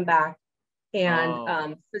to come back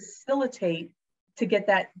and facilitate to get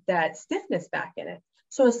that stiffness back in it.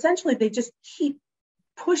 So essentially they just keep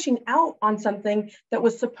pushing out on something that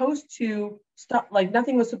was supposed to stop, like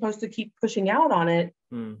nothing was supposed to keep pushing out on it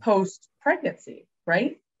post pregnancy,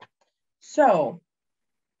 right? So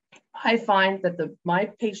I find that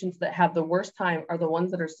my patients that have the worst time are the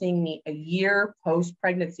ones that are seeing me a year post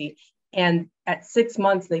pregnancy, and at 6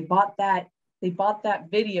 months they bought that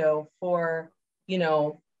video for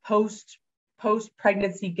post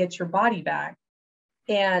pregnancy, get your body back.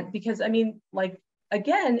 And because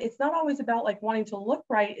again, it's not always about like wanting to look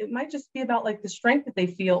right. It might just be about like the strength that they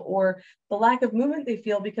feel or the lack of movement they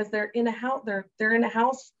feel because they're in a house, they're in a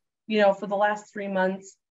house, for the last 3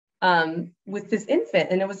 months with this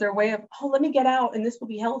infant. And it was their way of, let me get out and this will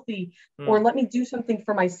be healthy, or let me do something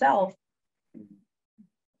for myself.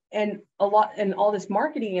 And all this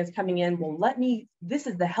marketing is coming in. Well, this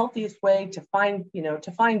is the healthiest way to find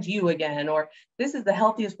you again, or this is the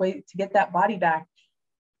healthiest way to get that body back.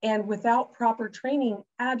 And without proper training,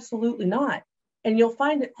 absolutely not. And you'll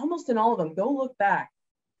find it almost in all of them. Go look back.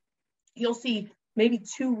 You'll see maybe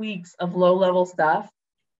 2 weeks of low-level stuff,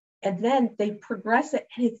 and then they progress it.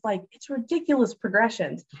 And it's ridiculous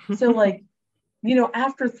progressions. So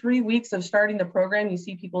after 3 weeks of starting the program, you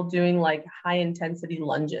see people doing like high-intensity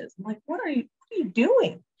lunges. I'm like, what are you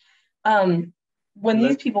doing?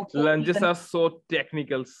 These people lunges are so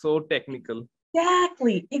technical.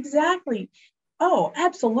 Exactly. Oh,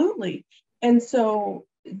 absolutely. And so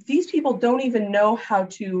these people don't even know how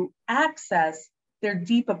to access their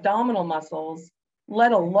deep abdominal muscles,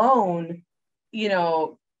 let alone,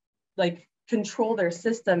 control their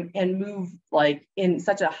system and move like in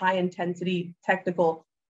such a high intensity technical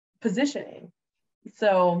positioning.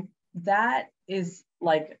 So that is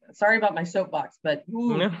sorry about my soapbox, but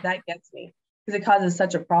that gets me because it causes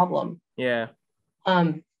such a problem. Yeah.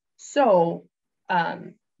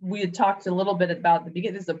 We had talked a little bit about the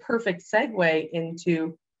beginning. This is a perfect segue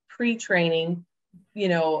into pre-training, like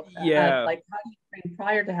how do you train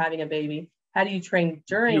prior to having a baby? How do you train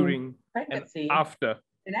during pregnancy?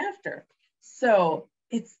 And after. So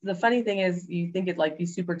it's the funny thing is you think it like be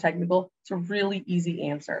super technical. It's a really easy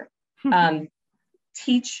answer. Um,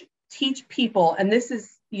 teach people, and this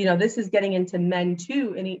is, this is getting into men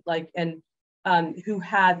too, who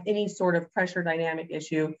have any sort of pressure dynamic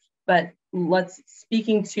issue. But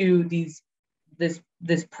speaking to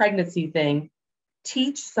this pregnancy thing,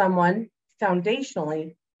 teach someone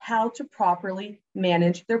foundationally how to properly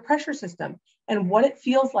manage their pressure system and what it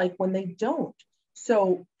feels like when they don't.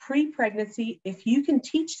 So pre-pregnancy, if you can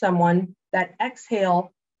teach someone that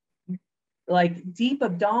exhale, like deep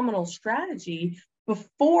abdominal strategy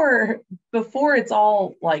before it's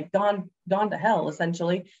all like gone to hell,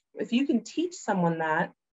 essentially. If you can teach someone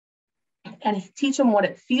that and teach them what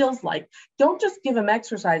it feels like, don't just give them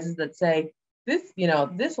exercises that say this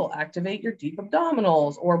will activate your deep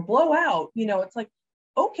abdominals or blow out. It's like,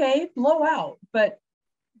 okay, blow out, but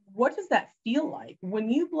what does that feel like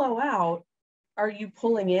when you blow out? Are you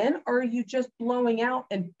pulling in, or are you just blowing out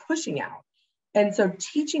and pushing out? And so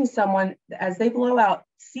teaching someone as they blow out,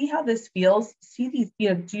 see how this feels, see these,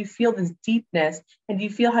 do you feel this deepness, and do you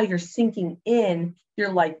feel how you're sinking in?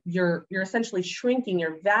 You're essentially shrinking,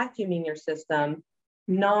 you're vacuuming your system,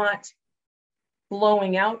 not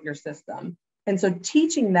blowing out your system. And so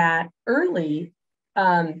teaching that early,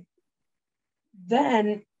 then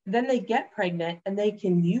they get pregnant and they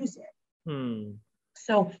can use it.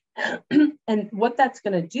 So, and what that's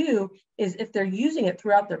going to do is if they're using it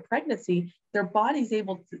throughout their pregnancy, their body's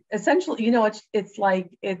able to essentially,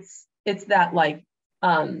 it's that like,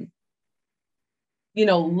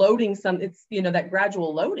 loading that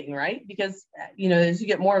gradual loading, right? Because, as you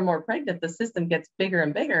get more and more pregnant, the system gets bigger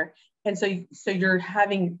and bigger. And so you're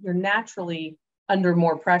naturally under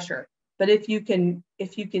more pressure. But if you can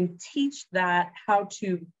teach that, how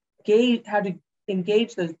to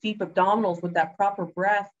engage those deep abdominals with that proper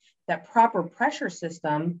breath, that proper pressure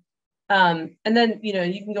system. And then, you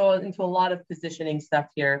can go into a lot of positioning stuff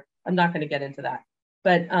here. I'm not going to get into that,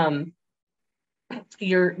 but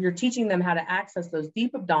you're teaching them how to access those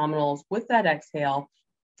deep abdominals with that exhale,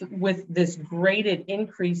 with this graded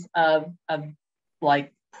increase of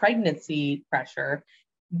like pregnancy pressure.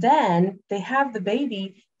 Then they have the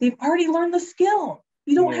baby, they've already learned the skill.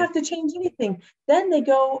 You don't have to change anything. Then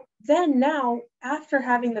now after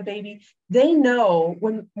having the baby, they know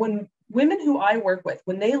when women who I work with,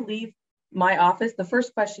 when they leave my office, the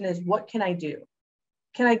first question is, what can I do?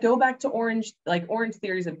 Can I go back to Orange? Like Orange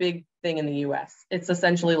Theory is a big thing in the US. It's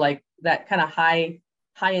essentially like that kind of high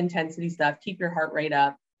intensity stuff. Keep your heart rate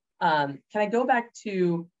up. Can I go back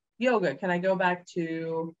to yoga? Can I go back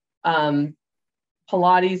to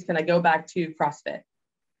Pilates? Can I go back to CrossFit?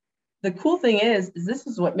 The cool thing is this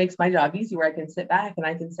is what makes my job easy, where I can sit back and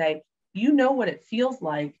I can say, what it feels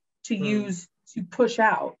like to push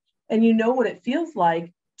out, and what it feels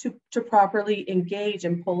like to properly engage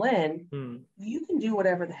and pull in. You can do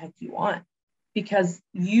whatever the heck you want, because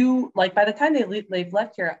by the time they've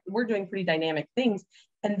left here, we're doing pretty dynamic things.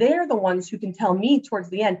 And they're the ones who can tell me towards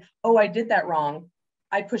the end, oh, I did that wrong.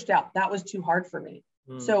 I pushed out. That was too hard for me.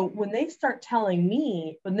 So when they're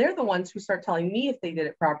the ones who start telling me if they did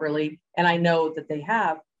it properly, and I know that they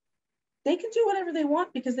can do whatever they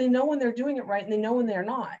want, because they know when they're doing it right and they know when they're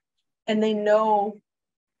not. And they know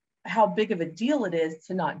how big of a deal it is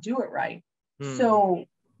to not do it right. So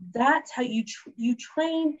that's how you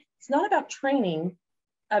train. It's not about training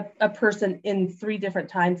a person in 3 different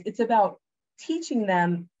times. It's about teaching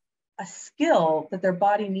them a skill that their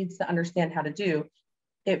body needs to understand how to do.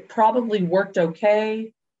 It probably worked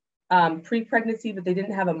okay pre-pregnancy, but they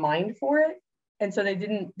didn't have a mind for it. And so they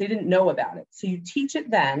didn't know about it. So you teach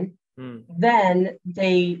it then. Then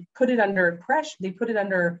they put it under pressure. They put it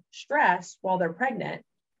under stress while they're pregnant.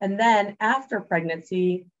 And then after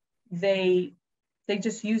pregnancy, they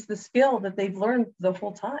just use the skill that they've learned the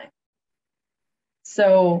whole time.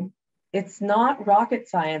 So it's not rocket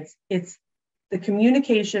science. It's the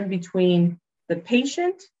communication between the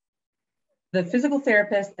patient, the physical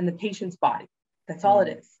therapist, and the patient's body. That's all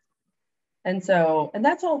it is. And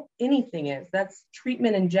that's all anything is. That's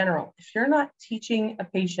treatment in general. If you're not teaching a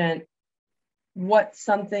patient what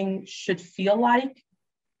something should feel like,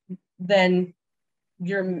 then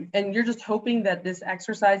you're just hoping that this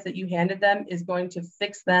exercise that you handed them is going to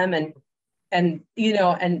fix them and be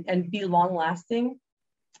long lasting,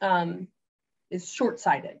 is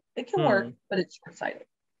short-sighted. It can work, but it's short-sighted.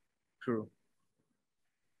 True.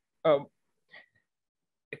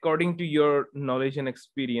 According to your knowledge and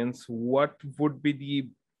experience, what would be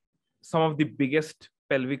some of the biggest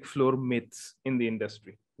pelvic floor myths in the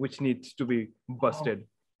industry, which needs to be busted?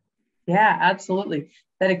 Yeah, absolutely.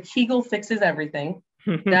 That a Kegel fixes everything.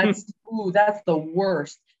 That's the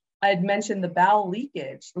worst. I had mentioned the bowel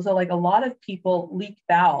leakage. So like a lot of people leak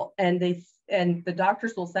bowel, and the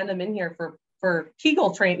doctors will send them in here for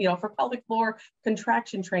Kegel training, for pelvic floor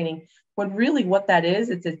contraction training. When really what that is,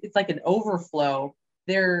 it's like an overflow.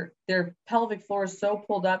 Their pelvic floor is so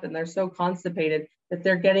pulled up and they're so constipated that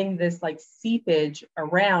they're getting this like seepage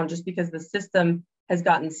around, just because the system has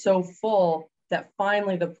gotten so full that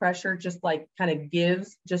finally the pressure just like kind of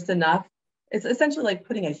gives just enough. It's essentially like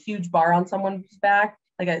putting a huge bar on someone's back,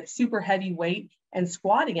 like a super heavy weight, and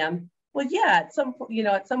squatting them. Well, yeah, at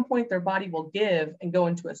some point their body will give and go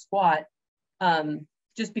into a squat,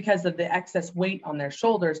 just because of the excess weight on their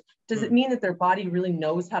shoulders. Does it mean that their body really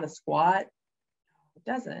knows how to squat? It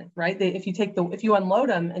doesn't, right? If you unload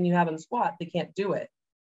them and you have them squat, they can't do it,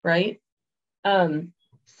 right?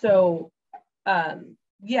 So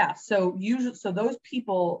those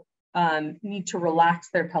people need to relax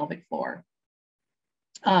their pelvic floor,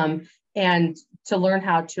 and to learn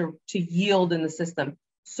how to yield in the system.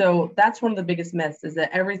 So that's one of the biggest myths, is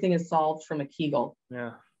that everything is solved from a Kegel.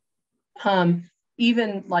 Yeah.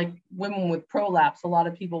 Even like women with prolapse, a lot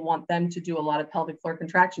of people want them to do a lot of pelvic floor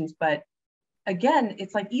contractions. But again,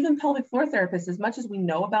 it's like even pelvic floor therapists, as much as we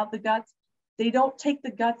know about the guts, they don't take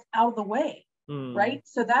the guts out of the way, right?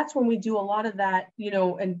 So that's when we do a lot of that,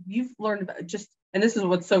 and you've learned about and this is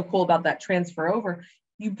what's so cool about that transfer over.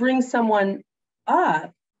 You bring someone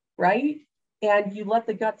up, right? And you let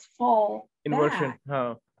the guts fall Inversion. back.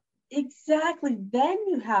 Oh. Exactly. Then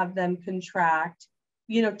you have them contract,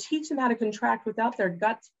 teach them how to contract without their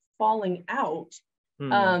guts falling out.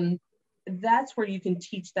 That's where you can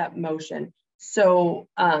teach that motion. So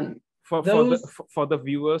for the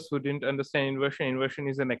viewers who didn't understand inversion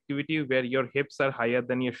is an activity where your hips are higher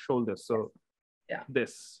than your shoulders. So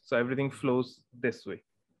so everything flows this way.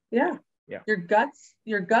 Yeah. Your guts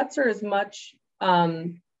are as much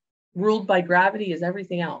ruled by gravity as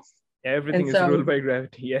everything else. Everything is ruled by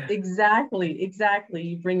gravity. Yeah. Exactly.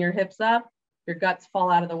 You bring your hips up, your guts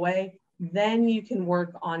fall out of the way, then you can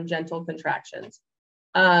work on gentle contractions.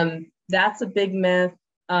 That's a big myth.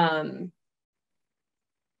 The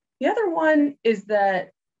other one is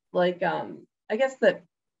that, like, I guess that,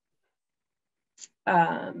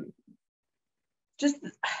 I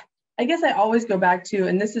always go back to,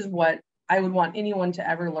 and this is what I would want anyone to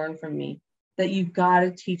ever learn from me, that you've got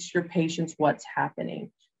to teach your patients what's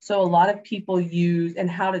happening. So a lot of people use, and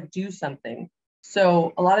how to do something.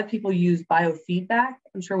 So a lot of people use biofeedback.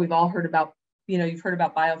 I'm sure we've all heard about, you've heard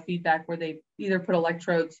about biofeedback, where they either put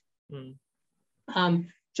electrodes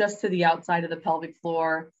just to the outside of the pelvic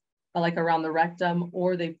floor, like around the rectum,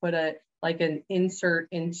 or they put an insert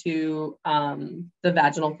into the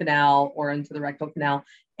vaginal canal or into the rectal canal,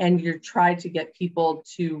 and you're trying to get people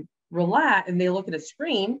to relax, and they look at a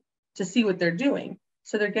screen to see what they're doing.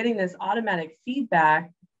 So they're getting this automatic feedback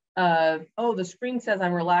of, oh, the screen says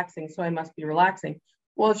I'm relaxing, so I must be relaxing.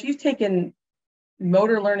 Well, if you've taken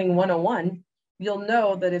Motor Learning 101, you'll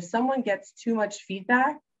know that if someone gets too much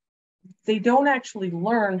feedback, they don't actually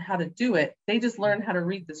learn how to do it. They just learn how to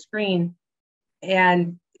read the screen.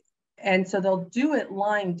 And so they'll do it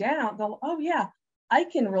lying down.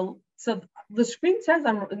 So the screen says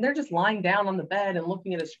and they're just lying down on the bed and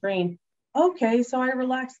looking at a screen. Okay, so I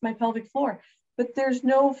relaxed my pelvic floor. But there's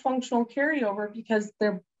no functional carryover, because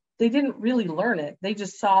they didn't really learn it. They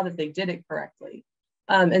just saw that they did it correctly.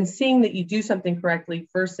 And seeing that you do something correctly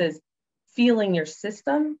versus feeling your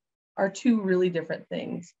system are two really different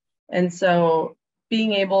things. And so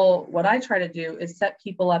what I try to do is set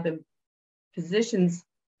people up in positions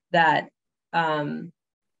that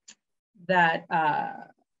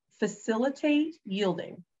facilitate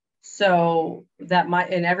yielding. So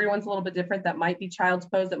and everyone's a little bit different. That might be child's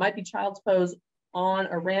pose. That might be child's pose on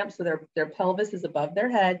a ramp, so their pelvis is above their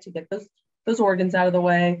head to get those organs out of the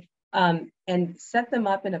way, and set them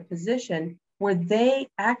up in a position where they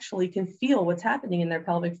actually can feel what's happening in their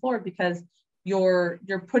pelvic floor, because you're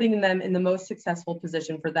putting them in the most successful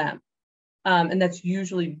position for them, and that's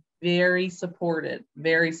usually very supported.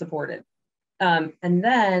 And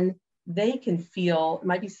then they can feel, it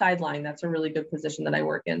might be sideline. That's a really good position that I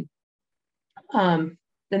work in.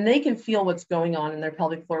 Then they can feel what's going on in their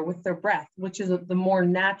pelvic floor with their breath, which is the more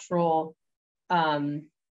natural, how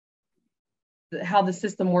the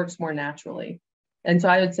system works more naturally. And so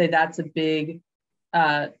I would say that's a big,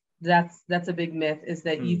 that's a big myth, is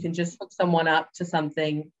that you can just hook someone up to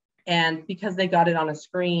something, and because they got it on a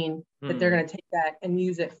screen, that they're going to take that and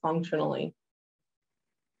use it functionally.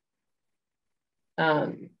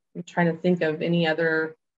 I'm trying to think of any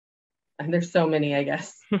other, and there's so many, I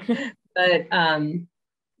guess, but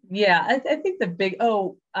Yeah, I think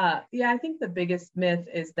I think the biggest myth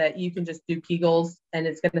is that you can just do Kegels and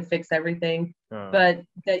it's going to fix everything. But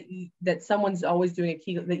that someone's always doing a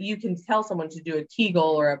Kegel, that you can tell someone to do a Kegel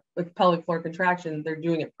or a pelvic floor contraction, they're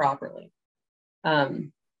doing it properly.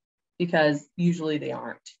 Because usually they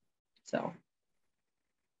aren't. So.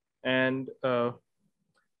 And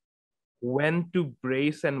when to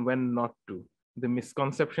brace and when not to. The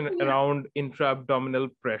misconception around intra-abdominal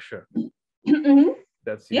pressure.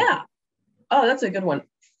 That's Oh, that's a good one.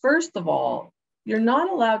 First of all, you're not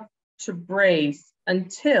allowed to brace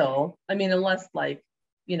until, unless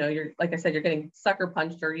you're, like I said, you're getting sucker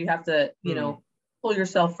punched or you have to, pull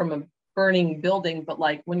yourself from a burning building. But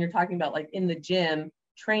like when you're talking about like in the gym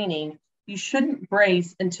training, you shouldn't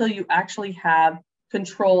brace until you actually have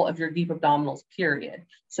control of your deep abdominals, period.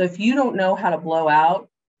 So if you don't know how to blow out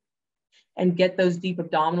and get those deep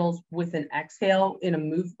abdominals with an exhale in a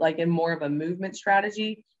move, like in more of a movement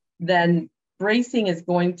strategy, then bracing is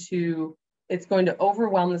going to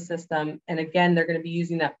overwhelm the system. And again, they're going to be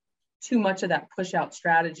using that too much of that push out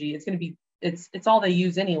strategy. It's going to be, it's all they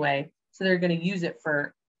use anyway. So they're going to use it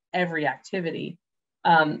for every activity.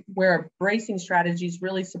 Where a bracing strategy is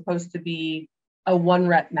really supposed to be a 1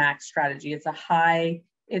 rep max strategy. It's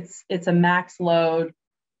a max load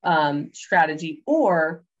strategy,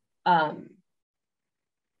 or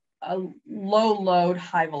a low load,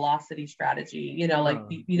 high velocity strategy. You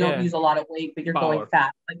don't use a lot of weight, but you're going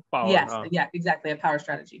fast. Yeah, exactly, a power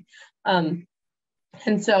strategy. And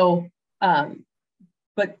so, so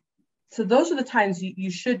those are the times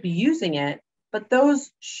you should be using it, but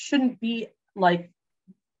those shouldn't be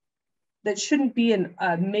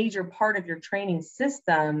a major part of your training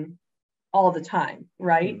system all the time,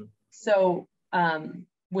 right? So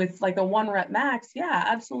with like a 1 rep max, yeah,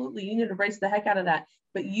 absolutely, you need to brace the heck out of that,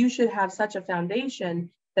 but you should have such a foundation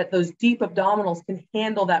that those deep abdominals can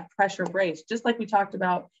handle that pressure brace. Just like we talked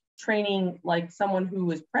about training like someone who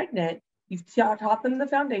was pregnant, you've taught them the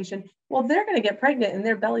foundation. Well, they're going to get pregnant and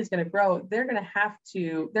their belly's going to grow. They're going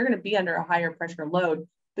to be under a higher pressure load,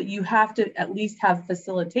 but you have to at least have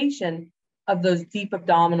facilitation of those deep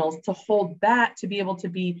abdominals to hold that, to be able to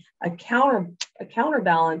be a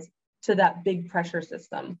counterbalance to that big pressure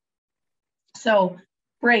system. So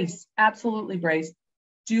brace, absolutely brace.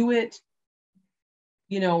 Do it,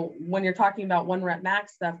 when you're talking about 1 rep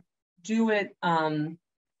max stuff, do it when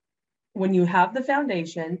you have the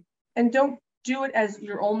foundation, and don't do it as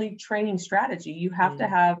your only training strategy. You have to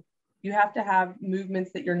have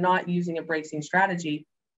movements that you're not using a bracing strategy.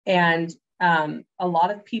 And a lot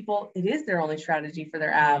of people, it is their only strategy for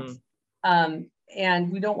their abs.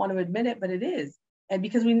 And we don't want to admit it, but it is. And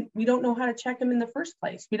because we don't know how to check them in the first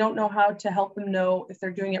place. We don't know how to help them know if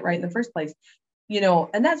they're doing it right in the first place.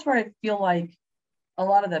 And that's where I feel like a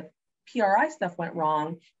lot of the PRI stuff went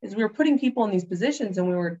wrong, is we were putting people in these positions and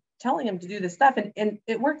we were telling them to do this stuff. And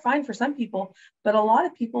it worked fine for some people, but a lot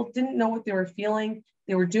of people didn't know what they were feeling.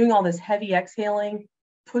 They were doing all this heavy exhaling,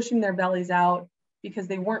 pushing their bellies out, because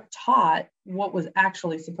they weren't taught what was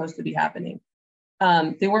actually supposed to be happening.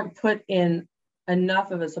 They weren't put in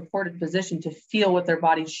enough of a supported position to feel what their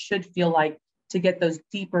body should feel like, to get those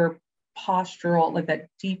deeper postural, like that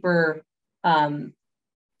deeper, the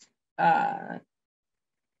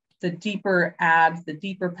deeper abs, the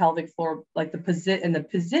deeper pelvic floor, like the position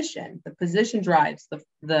drives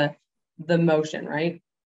the motion, right?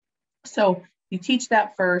 So you teach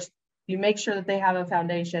that first, you make sure that they have a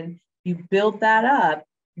foundation, you build that up,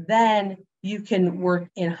 then you can work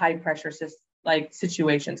in high pressure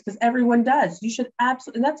situations, because everyone does. You should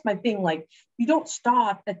absolutely, and that's my thing, like you don't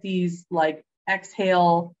stop at these like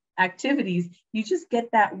exhale activities, you just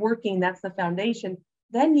get that working, that's the foundation,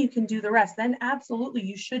 then you can do the rest. Then absolutely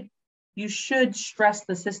you should stress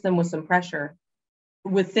the system with some pressure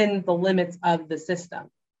within the limits of the system.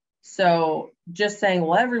 So just saying,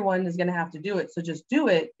 well, everyone is going to have to do it, so just do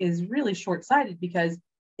it, is really short-sighted, because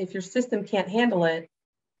if your system can't handle it,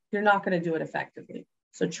 you're not going to do it effectively.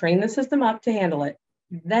 So train the system up to handle it,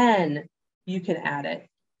 then you can add it.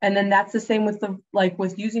 And then that's the same with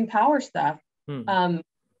with using power stuff.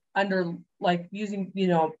 Under like using,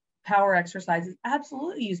 power exercises,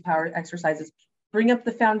 absolutely use power exercises. Bring up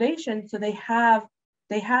the foundation so they have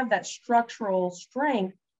that structural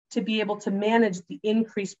strength to be able to manage the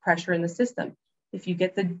increased pressure in the system. If you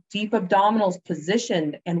get the deep abdominals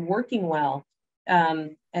positioned and working well,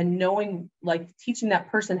 and knowing, like teaching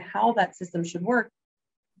that person how that system should work,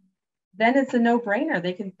 then it's a no-brainer.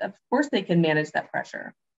 Of course they can manage that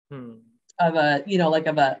pressure of a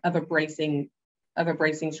bracing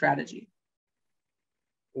strategy.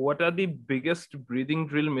 What are the biggest breathing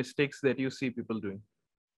drill mistakes that you see people doing?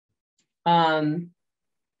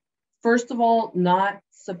 first of all, not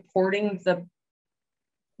supporting the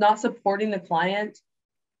client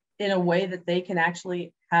in a way that they can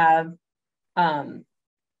actually have a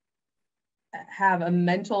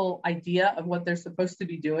mental idea of what they're supposed to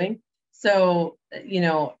be doing. So,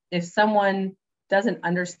 if someone doesn't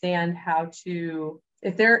understand how to,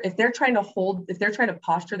 if they're trying to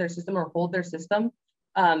posture their system or hold their system,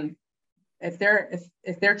 if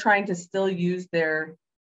they're trying to still use their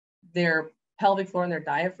pelvic floor and their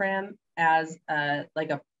diaphragm as a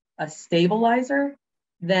stabilizer,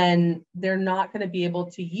 then they're not going to be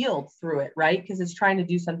able to yield through it, right? Because it's trying to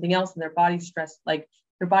do something else, and their body's stressed, like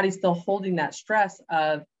their body's still holding that stress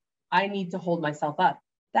of, I need to hold myself up.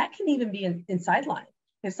 That can even be in side lying.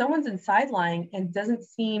 If someone's in side lying and doesn't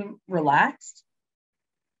seem relaxed,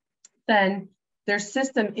 then their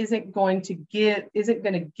system isn't going to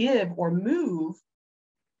give or move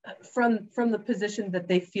from the position that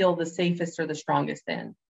they feel the safest or the strongest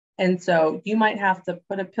in. And so you might have to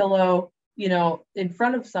put a pillow, in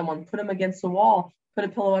front of someone, put them against the wall, put a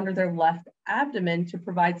pillow under their left abdomen to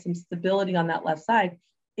provide some stability on that left side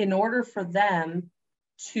in order for them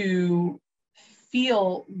to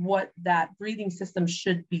feel what that breathing system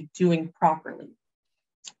should be doing properly.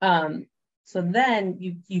 So then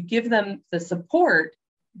you give them the support,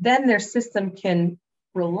 then their system can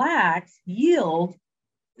relax, yield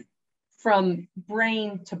from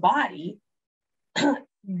brain to body.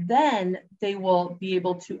 Then they will be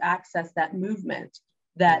able to access that movement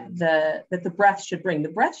that the breath should bring. The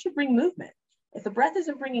breath should bring movement. If the breath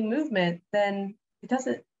isn't bringing movement, then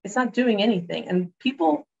it's not doing anything. And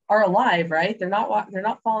people are alive, right? They're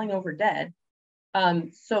not falling over dead.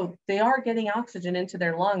 So they are getting oxygen into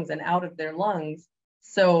their lungs and out of their lungs.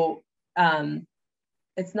 So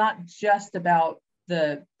it's not just about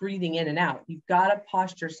the breathing in and out. You've got to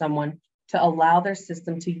posture someone to allow their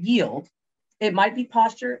system to yield. It might be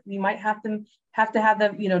posture. You might have to have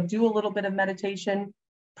them, do a little bit of meditation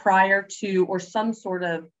prior to, or some sort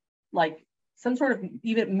of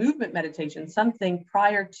even movement meditation, something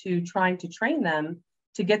prior to trying to train them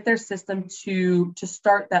to get their system to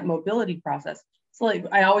start that mobility process. So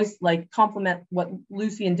I always compliment what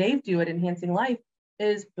Lucy and Dave do at Enhancing Life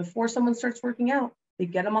is before someone starts working out, they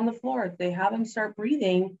get them on the floor, they have them start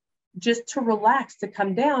breathing just to relax, to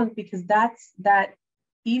come down, because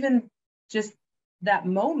even just that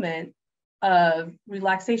moment of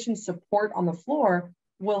relaxation support on the floor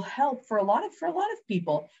will help for a lot of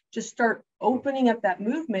people just start opening up that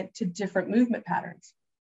movement to different movement patterns.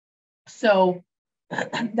 So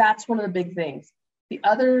that's one of the big things. The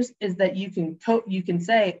others is that you can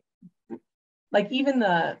say, even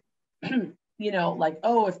the,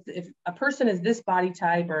 if a person is this body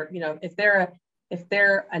type, or, if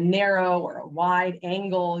they're a narrow or a wide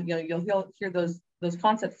angle, you'll hear those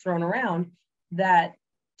concepts thrown around, that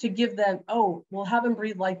to give them, we'll have them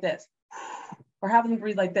breathe like this, or have them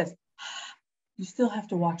breathe like this. You still have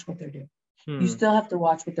to watch what they're doing. You still have to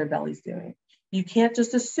watch what their belly's doing. You can't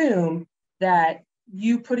just assume that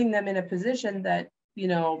you putting them in a position that,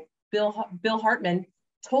 Bill Hartman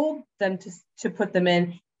told them to put them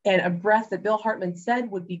in, and a breath that Bill Hartman said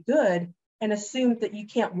would be good, and assumed that you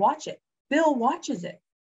can't watch it. Bill watches it.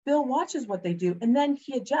 Bill watches what they do, and then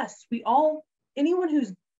he adjusts. Anyone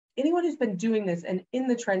who's been doing this and in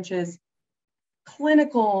the trenches,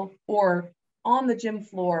 clinical or on the gym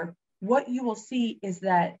floor, what you will see is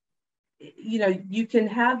that, you can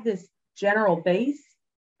have this general base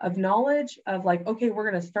of knowledge of okay, we're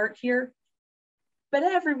going to start here. But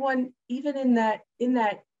everyone, even in that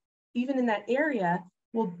area,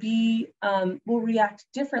 will react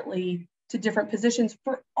differently to different positions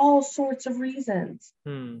for all sorts of reasons.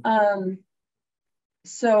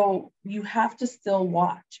 So you have to still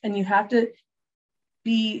watch, and you have to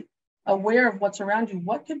be aware of what's around you.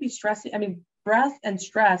 What could be stressing? I mean, breath and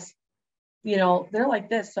stress, they're like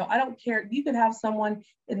this. So I don't care. You could have someone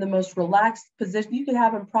in the most relaxed position. You could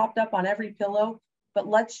have them propped up on every pillow. But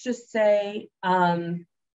let's just say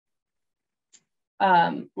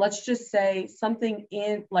something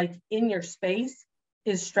in your space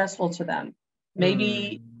is stressful to them.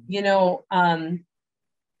 Maybe,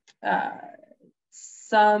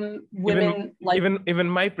 some women even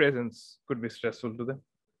my presence could be stressful to them.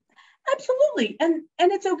 Absolutely. And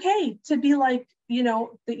it's okay to be that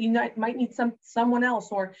you might need someone else,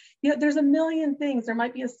 or, there's a million things. There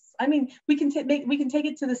might be we can take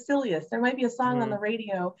it to the silliest. There might be a song on the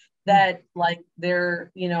radio that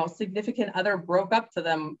their, significant other broke up to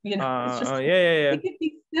them, it's just, it can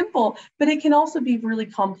be simple, but it can also be really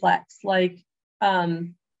complex. If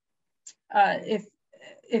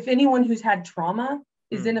anyone who's had trauma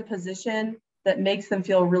is in a position that makes them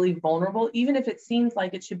feel really vulnerable, even if it seems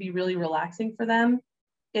like it should be really relaxing for them,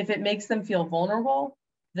 if it makes them feel vulnerable,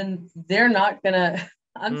 then they're not gonna,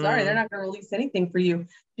 I'm sorry, they're not gonna release anything for you.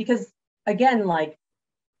 Because again, like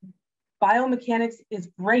biomechanics is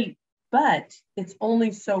great, but it's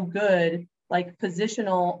only so good, like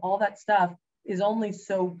positional, all that stuff is only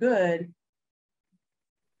so good.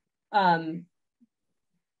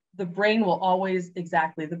 The brain will always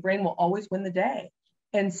win the day.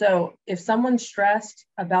 And so if someone's stressed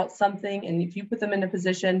about something, and if you put them in a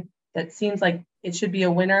position that seems like it should be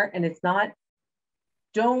a winner and it's not,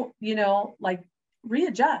 don't, like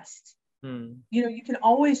readjust. You can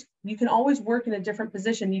always work in a different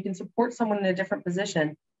position. You can support someone in a different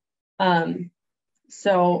position.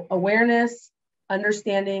 So awareness,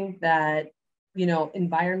 understanding that,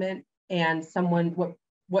 environment and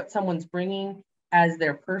what someone's bringing as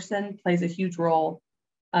their person plays a huge role.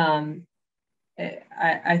 I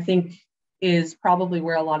think is probably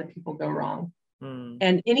where a lot of people go wrong.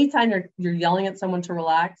 And anytime you're yelling at someone to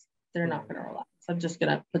relax, they're not going to relax. I'm just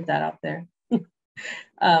going to put that out there.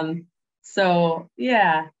 So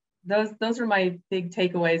yeah, those are my big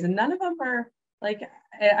takeaways, and none of them are like,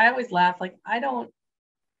 I always laugh, like I don't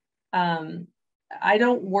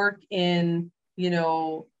work in,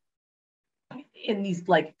 in these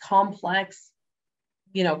like complex,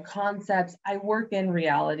 concepts. I work in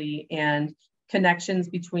reality and connections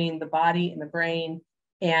between the body and the brain,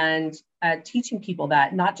 and teaching people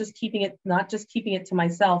that, not just keeping it to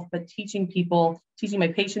myself, but teaching my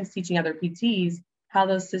patients, teaching other PTs how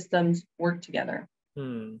those systems work together.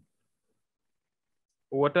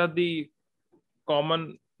 What are the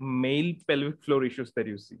common male pelvic floor issues that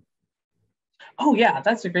you see? Oh yeah,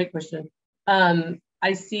 that's a great question.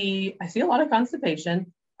 I see a lot of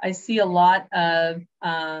constipation. I see a lot of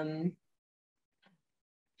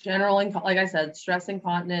general, like I said, stress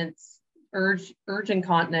incontinence, urge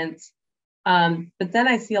incontinence. But then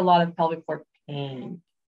I see a lot of pelvic floor pain.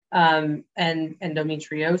 And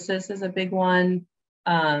endometriosis is a big one.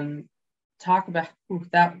 Talk about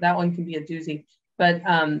that one can be a doozy. But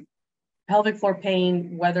pelvic floor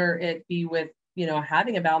pain, whether it be with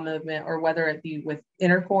having a bowel movement or whether it be with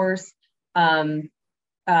intercourse, like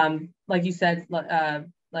you said,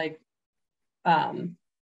 pelvic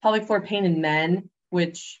floor pain in men,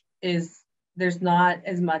 which is, there's not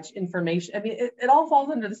as much information. I mean, it all falls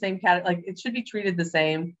under the same category. Like it should be treated the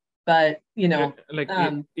same, but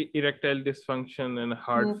erectile dysfunction and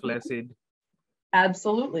hard flaccid.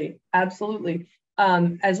 Absolutely.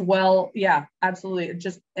 As well, yeah, absolutely.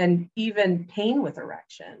 And even pain with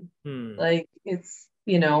erection, like it's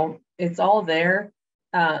all there,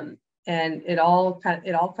 and it all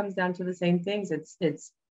comes down to the same things.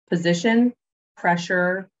 It's position,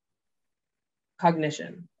 pressure,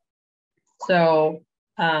 cognition. So,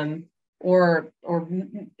 and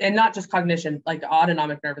not just cognition, like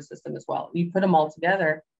autonomic nervous system as well. You put them all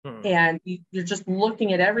together, and you're just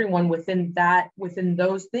looking at everyone within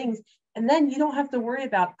those things. And then you don't have to worry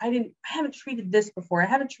about, I haven't treated this before, I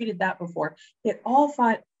haven't treated that before. It all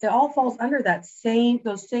falls under those same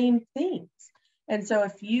things. And so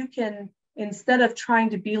if you can, instead of trying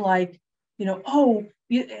to be like,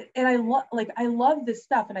 and I love this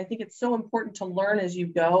stuff, and I think it's so important to learn as you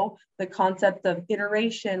go, the concept of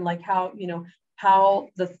iteration, like how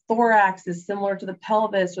the thorax is similar to the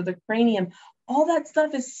pelvis or the cranium. All that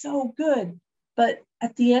stuff is so good, but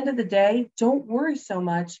at the end of the day, don't worry so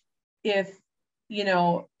much if you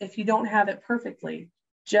don't have it perfectly.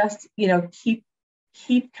 Just keep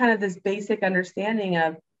kind of this basic understanding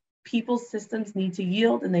of people's systems need to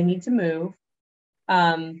yield and they need to move.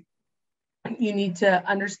 You need to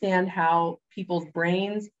understand how people's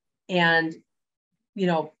brains and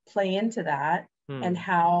play into that, and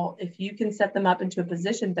how if you can set them up into a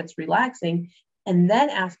position that's relaxing and then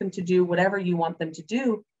ask them to do whatever you want them to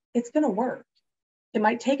do, it's going to work. It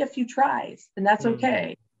might take a few tries, and that's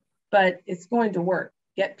okay, but it's going to work.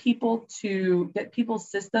 Get people's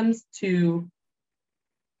systems to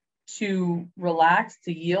relax,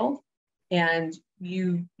 to yield, and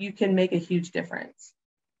you can make a huge difference.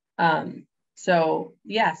 So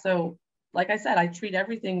like I said, I treat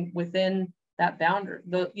everything within that boundary,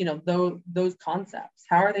 those concepts.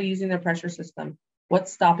 How are they using their pressure system?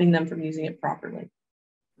 What's stopping them from using it properly?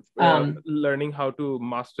 Learning how to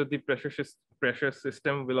master the pressure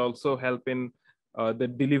system will also help in the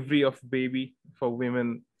delivery of baby for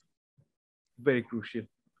women. Very crucial.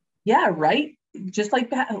 Yeah, right. Just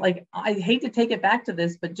like I hate to take it back to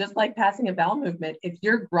this, but just like passing a bowel movement, if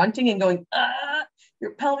you're grunting and going,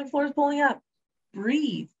 your pelvic floor is pulling up,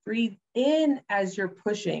 breathe in as you're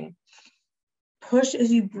pushing. Push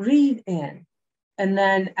as you breathe in. And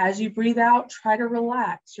then as you breathe out, try to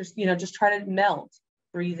relax. Just try to melt.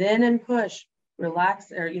 Breathe in and push,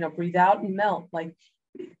 relax, or, breathe out and melt. Like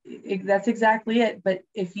that's exactly it. But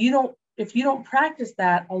if you don't practice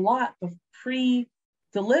that a lot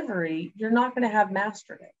pre-delivery, you're not going to have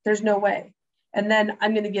mastered it. There's no way. And then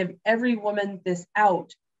I'm going to give every woman this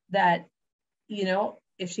out that,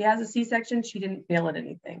 if she has a C-section, she didn't fail at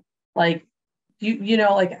anything. Like,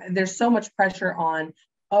 like there's so much pressure on,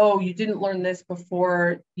 oh, you didn't learn this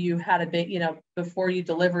before you had a big, before you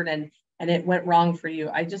delivered and it went wrong for you.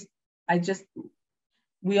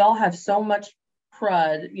 We all have so much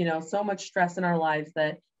crud, so much stress in our lives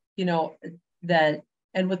that,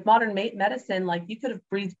 and with modern medicine, like you could have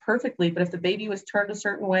breathed perfectly, but if the baby was turned a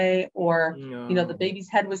certain way or, the baby's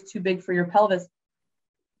head was too big for your pelvis,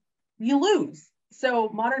 you lose. So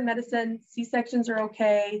modern medicine, C-sections are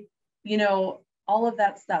okay, all of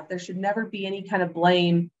that stuff. There should never be any kind of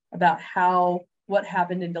blame about what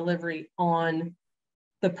happened in delivery on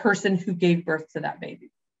the person who gave birth to that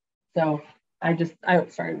baby. So I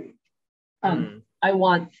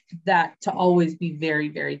want that to always be very,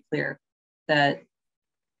 very clear that,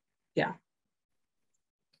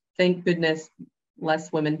 thank goodness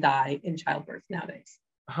less women die in childbirth nowadays.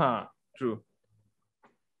 True.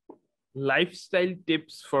 Lifestyle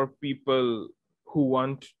tips for people who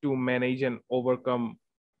want to manage and overcome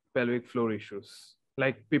pelvic floor issues,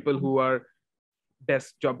 like people who are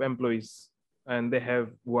desk job employees and they have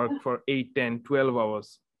worked for 8, 10, 12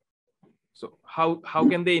 hours. So how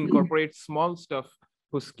can they incorporate small stuff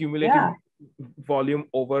whose cumulative volume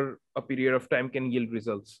over a period of time can yield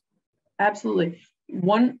results? Absolutely.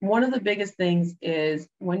 One of the biggest things is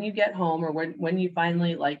when you get home or when you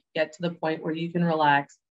finally get to the point where you can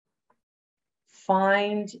relax,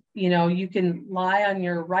 find, you can lie on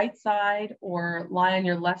your right side or lie on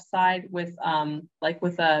your left side with a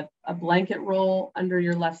blanket roll under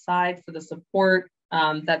your left side for the support.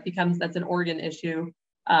 That's an organ issue.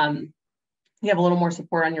 You have a little more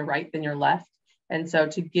support on your right than your left. And so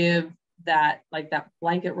to give that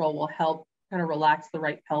blanket roll will help kind of relax the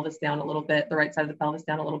right pelvis down a little bit, the right side of the pelvis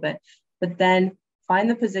down a little bit. But then find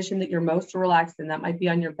the position that you're most relaxed in. That might be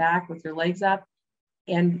on your back with your legs up,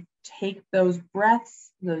 and take those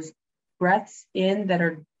breaths in that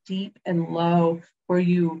are deep and low, where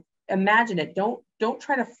you imagine it. Don't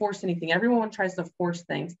try to force anything. Everyone tries to force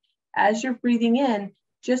things. As you're breathing in,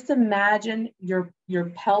 just imagine your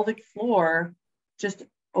pelvic floor just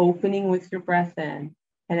opening with your breath in.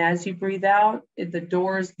 And as you breathe out,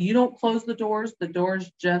 you don't close the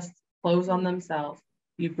doors just close on themselves.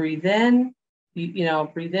 You breathe in,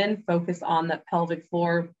 breathe in, focus on that pelvic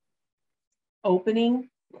floor opening.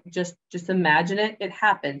 Just imagine it. It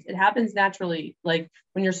happens naturally. Like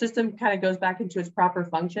when your system kind of goes back into its proper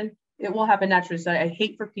function, it will happen naturally. So I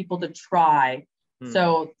hate for people to try.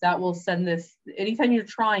 So that will send this, anytime you're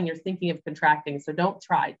trying, you're thinking of contracting. So don't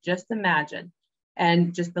try, just imagine.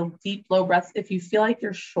 And just the deep, low breaths. If you feel like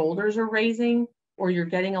your shoulders are raising or you're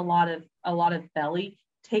getting a lot of belly,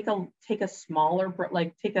 take a smaller,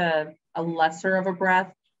 take a lesser of a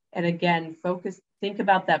breath. And again, think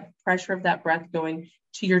about that pressure of that breath going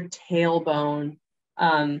to your tailbone.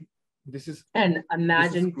 And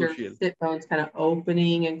imagine your sit bones kind of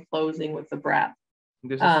opening and closing with the breath.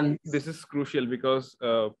 This is crucial because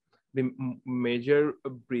the major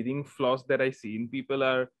breathing flaws that I see in people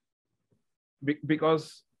are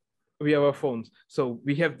because we have our phones. So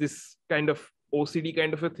we have this kind of OCD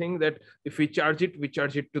kind of a thing that if we charge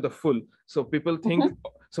it to the full. So people think,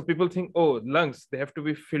 oh, lungs, they have to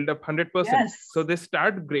be filled up 100%. Yes. So they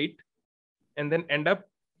start great and then end up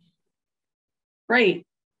great.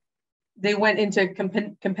 They went into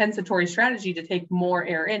compensatory strategy to take more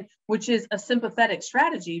air in, which is a sympathetic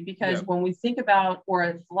strategy because when we think about, or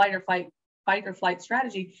a fight or flight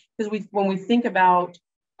strategy, because when we think about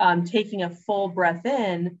taking a full breath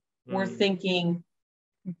in, we're thinking,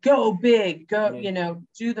 go big,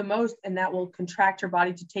 do the most, and that will contract your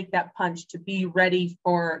body to take that punch, to be ready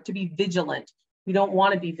to be vigilant. We don't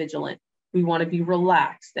want to be vigilant. We want to be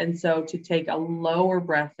relaxed. And so to take a lower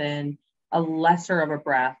breath in, a lesser of a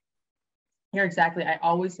breath, here exactly, I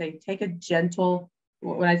always say,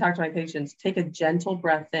 when I talk to my patients, take a gentle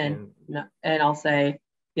breath in, and I'll say,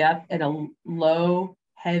 and a low,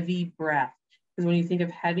 heavy breath. Because when you think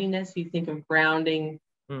of heaviness, you think of grounding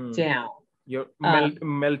down. You're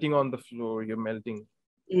melting on the floor. You're melting.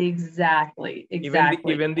 Exactly.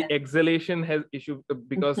 Even the exhalation has issue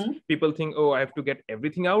because people think, oh, I have to get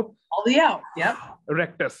everything out. All the out. Yep.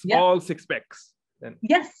 Rectus, all 6 packs. Then.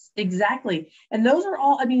 Yes, exactly. And those are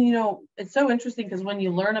all, it's so interesting because when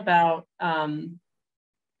you learn about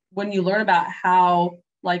how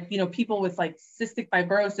like, people with like cystic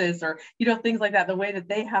fibrosis or, things like that, the way that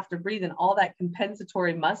they have to breathe and all that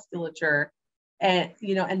compensatory musculature. And,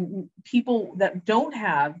 and people that don't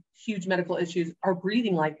have huge medical issues are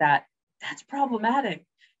breathing like that. That's problematic,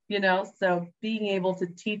 so being able to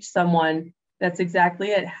teach someone, that's exactly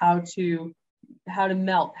it, how to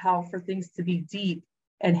melt, how for things to be deep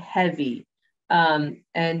and heavy,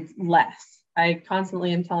 and less. I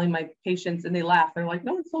constantly am telling my patients, and they laugh. They're like,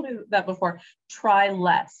 no one's told me that before. Try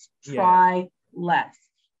less, less,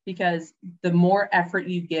 because the more effort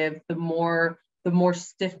you give, the more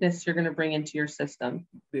stiffness you're going to bring into your system.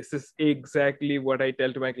 This is exactly what I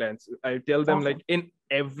tell to my clients. I tell them, like, in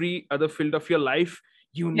every other field of your life,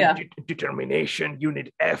 you need determination, you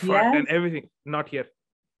need effort and everything. Not here.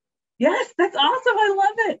 Yes, that's awesome. I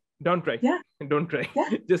love it. Don't try. Don't try.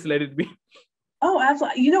 Just let it be. Oh,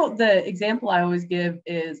 absolutely. The example I always give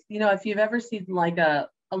is, if you've ever seen like a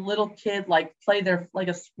little kid like play their like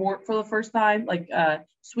a sport for the first time, like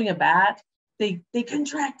swing a bat, they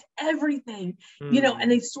contract everything,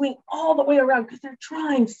 and they swing all the way around because they're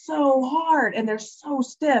trying so hard and they're so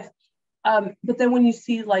stiff. But then when you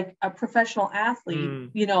see like a professional athlete,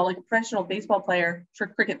 like a professional baseball player or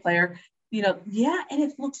cricket player, and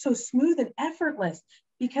it looks so smooth and effortless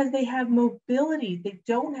because they have mobility. They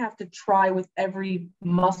don't have to try with every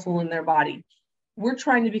muscle in their body. We're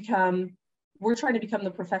trying to become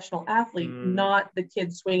the professional athlete, not the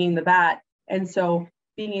kid swinging the bat. And so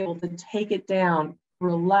being able to take it down,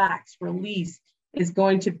 relax, release is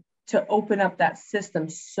going to open up that system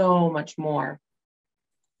so much more.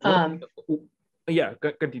 Continue.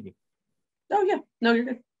 Oh yeah, no, you're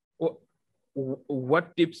good.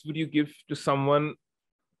 What tips would you give to someone?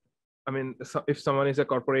 I mean, if someone is a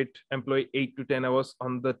corporate employee, 8 to 10 hours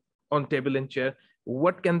on table and chair,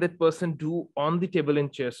 what can that person do on the table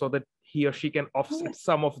and chair so that he or she can offset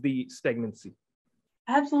some of the stagnancy?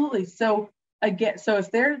 Absolutely. So again,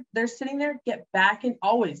 if they're sitting there,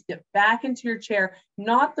 always get back into your chair,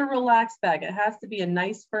 not the relaxed back. It has to be a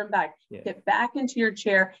nice firm back. Get back into your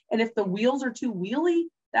chair. And if the wheels are too wheelie,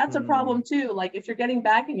 that's a problem too. Like if you're getting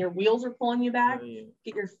back and your wheels are pulling you back,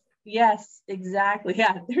 yes, exactly.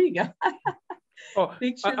 Yeah, there you go.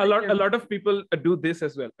 Sure a lot of people do this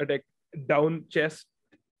as well, like down chest.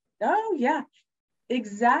 Oh yeah,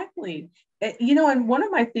 exactly. And one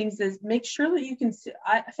of my things is make sure that you can see.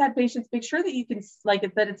 I've had patients make sure that you can, like,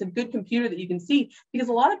 that it's a good computer that you can see, because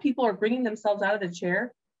a lot of people are bringing themselves out of the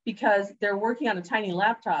chair because they're working on a tiny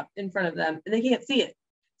laptop in front of them and they can't see it.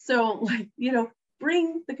 So like,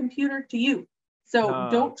 bring the computer to you. So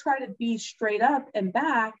don't try to be straight up and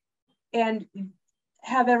back and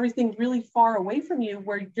have everything really far away from you,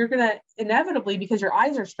 where you're going to inevitably, because your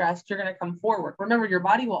eyes are stressed, you're going to come forward. Remember, your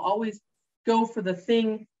body will always go for the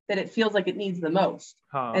thing that it feels like it needs the most.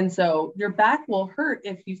 And so your back will hurt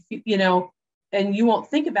if and you won't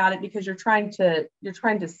think about it because you're trying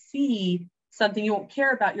to see something you won't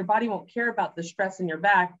care about. Your body won't care about the stress in your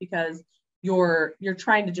back because you're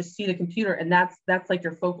trying to just see the computer, and that's like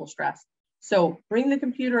your focal stress. So bring the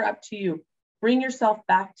computer up to you, bring yourself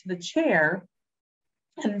back to the chair,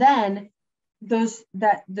 and then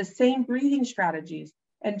the same breathing strategies.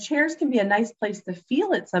 And chairs can be a nice place to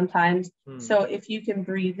feel it sometimes. So if you can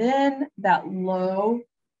breathe in that low,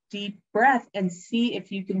 deep breath and see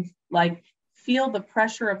if you can like feel the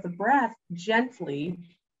pressure of the breath gently,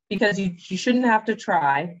 because you shouldn't have to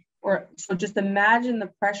try. So just imagine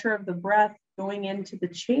the pressure of the breath going into the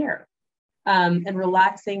chair, and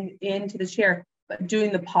relaxing into the chair. But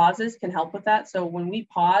doing the pauses can help with that. So when we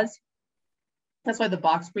pause, that's why the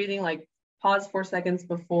box breathing, like pause 4 seconds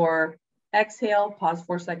before exhale, pause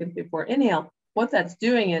 4 seconds before inhale. What that's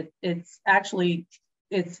doing, it's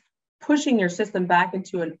pushing your system back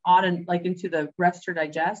into into the rest or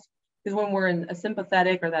digest. Because when we're in a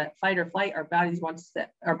sympathetic or that fight or flight, our body wants to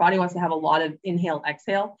have a lot of inhale,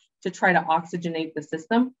 exhale to try to oxygenate the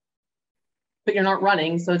system. But you're not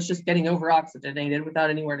running, so it's just getting over oxygenated without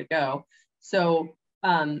anywhere to go. So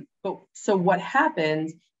what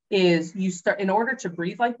happens is in order to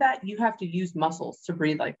breathe like that, you have to use muscles to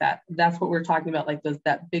breathe like that. That's what we're talking about, like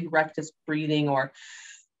that big rectus breathing, or,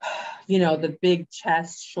 the big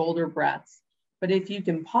chest, shoulder breaths. But if you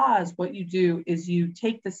can pause, what you do is you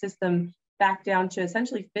take the system back down to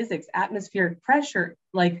essentially physics, atmospheric pressure,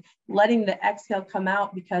 like letting the exhale come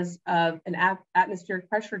out because of an atmospheric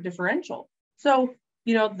pressure differential. So,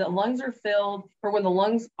 the lungs are filled, or when the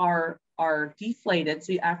lungs are deflated,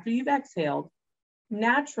 so after you've exhaled,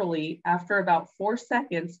 naturally, after about 4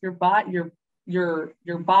 seconds, your body, your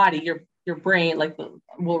brain,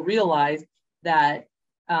 will realize that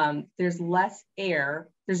there's less air,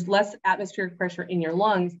 there's less atmospheric pressure in your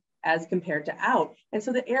lungs, as compared to out. And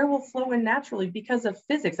so the air will flow in naturally because of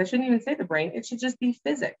physics. I shouldn't even say the brain, it should just be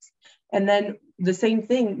physics. And then the same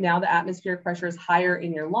thing, now the atmospheric pressure is higher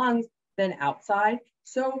in your lungs than outside.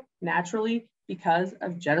 So naturally, because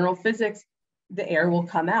of general physics, the air will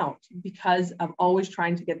come out because of always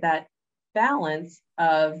trying to get that balance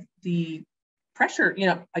of the pressure,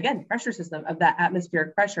 again, pressure system of that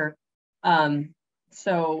atmospheric pressure.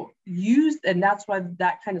 So and that's why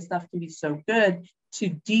that kind of stuff can be so good to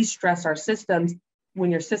de-stress our systems.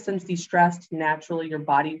 When your system's de-stressed, naturally your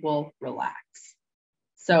body will relax.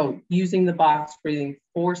 So using the box breathing,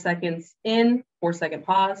 4 seconds in, 4 second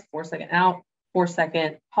pause, 4 second out, 4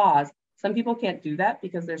 second pause. Some people can't do that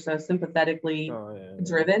because they're so sympathetically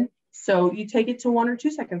driven. So you take it to 1 or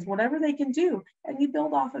 2 seconds, whatever they can do, and you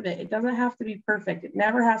build off of it. It doesn't have to be perfect. It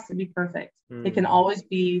never has to be perfect. It can always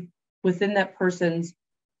be within that person's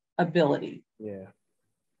ability. Yeah.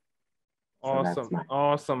 So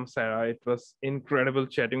Awesome, Sarah. It was incredible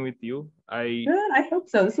chatting with you. Good. I hope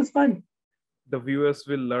so. This was fun. The viewers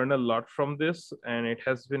will learn a lot from this, and it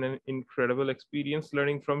has been an incredible experience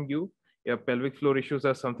learning from you. Yeah, pelvic floor issues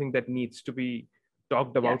are something that needs to be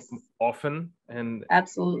talked about often, and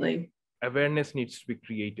absolutely awareness needs to be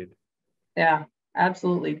created. Yeah,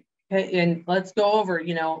 absolutely. And let's go over,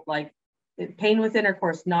 like pain with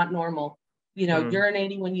intercourse, not normal.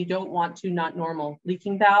 Urinating when you don't want to, not normal.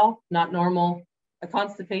 Leaking bowel, not normal. A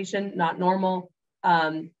constipation, not normal.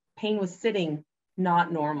 Pain with sitting,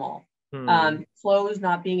 not normal. Clothes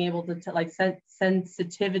not being able to like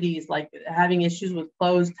sensitivities, like having issues with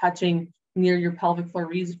clothes touching near your pelvic floor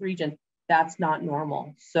region, that's not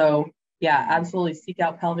normal. So yeah, absolutely seek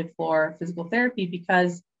out pelvic floor physical therapy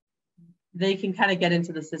because they can kind of get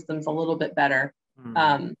into the systems a little bit better.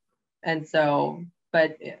 And so,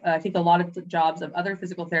 but I think a lot of the jobs of other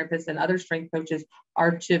physical therapists and other strength coaches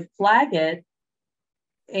are to flag it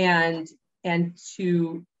and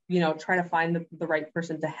to, try to find the right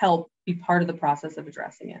person to help be part of the process of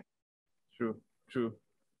addressing it. True.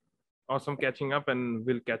 Awesome catching up, and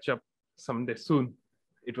we'll catch up someday soon.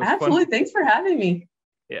 It was absolutely fun. Thanks for having me.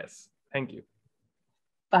 Yes. Thank you.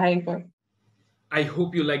 Bye. I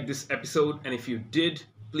hope you liked this episode, and if you did,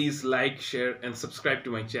 please like, share, and subscribe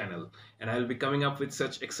to my channel. And I'll be coming up with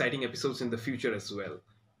such exciting episodes in the future as well.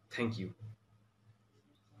 Thank you.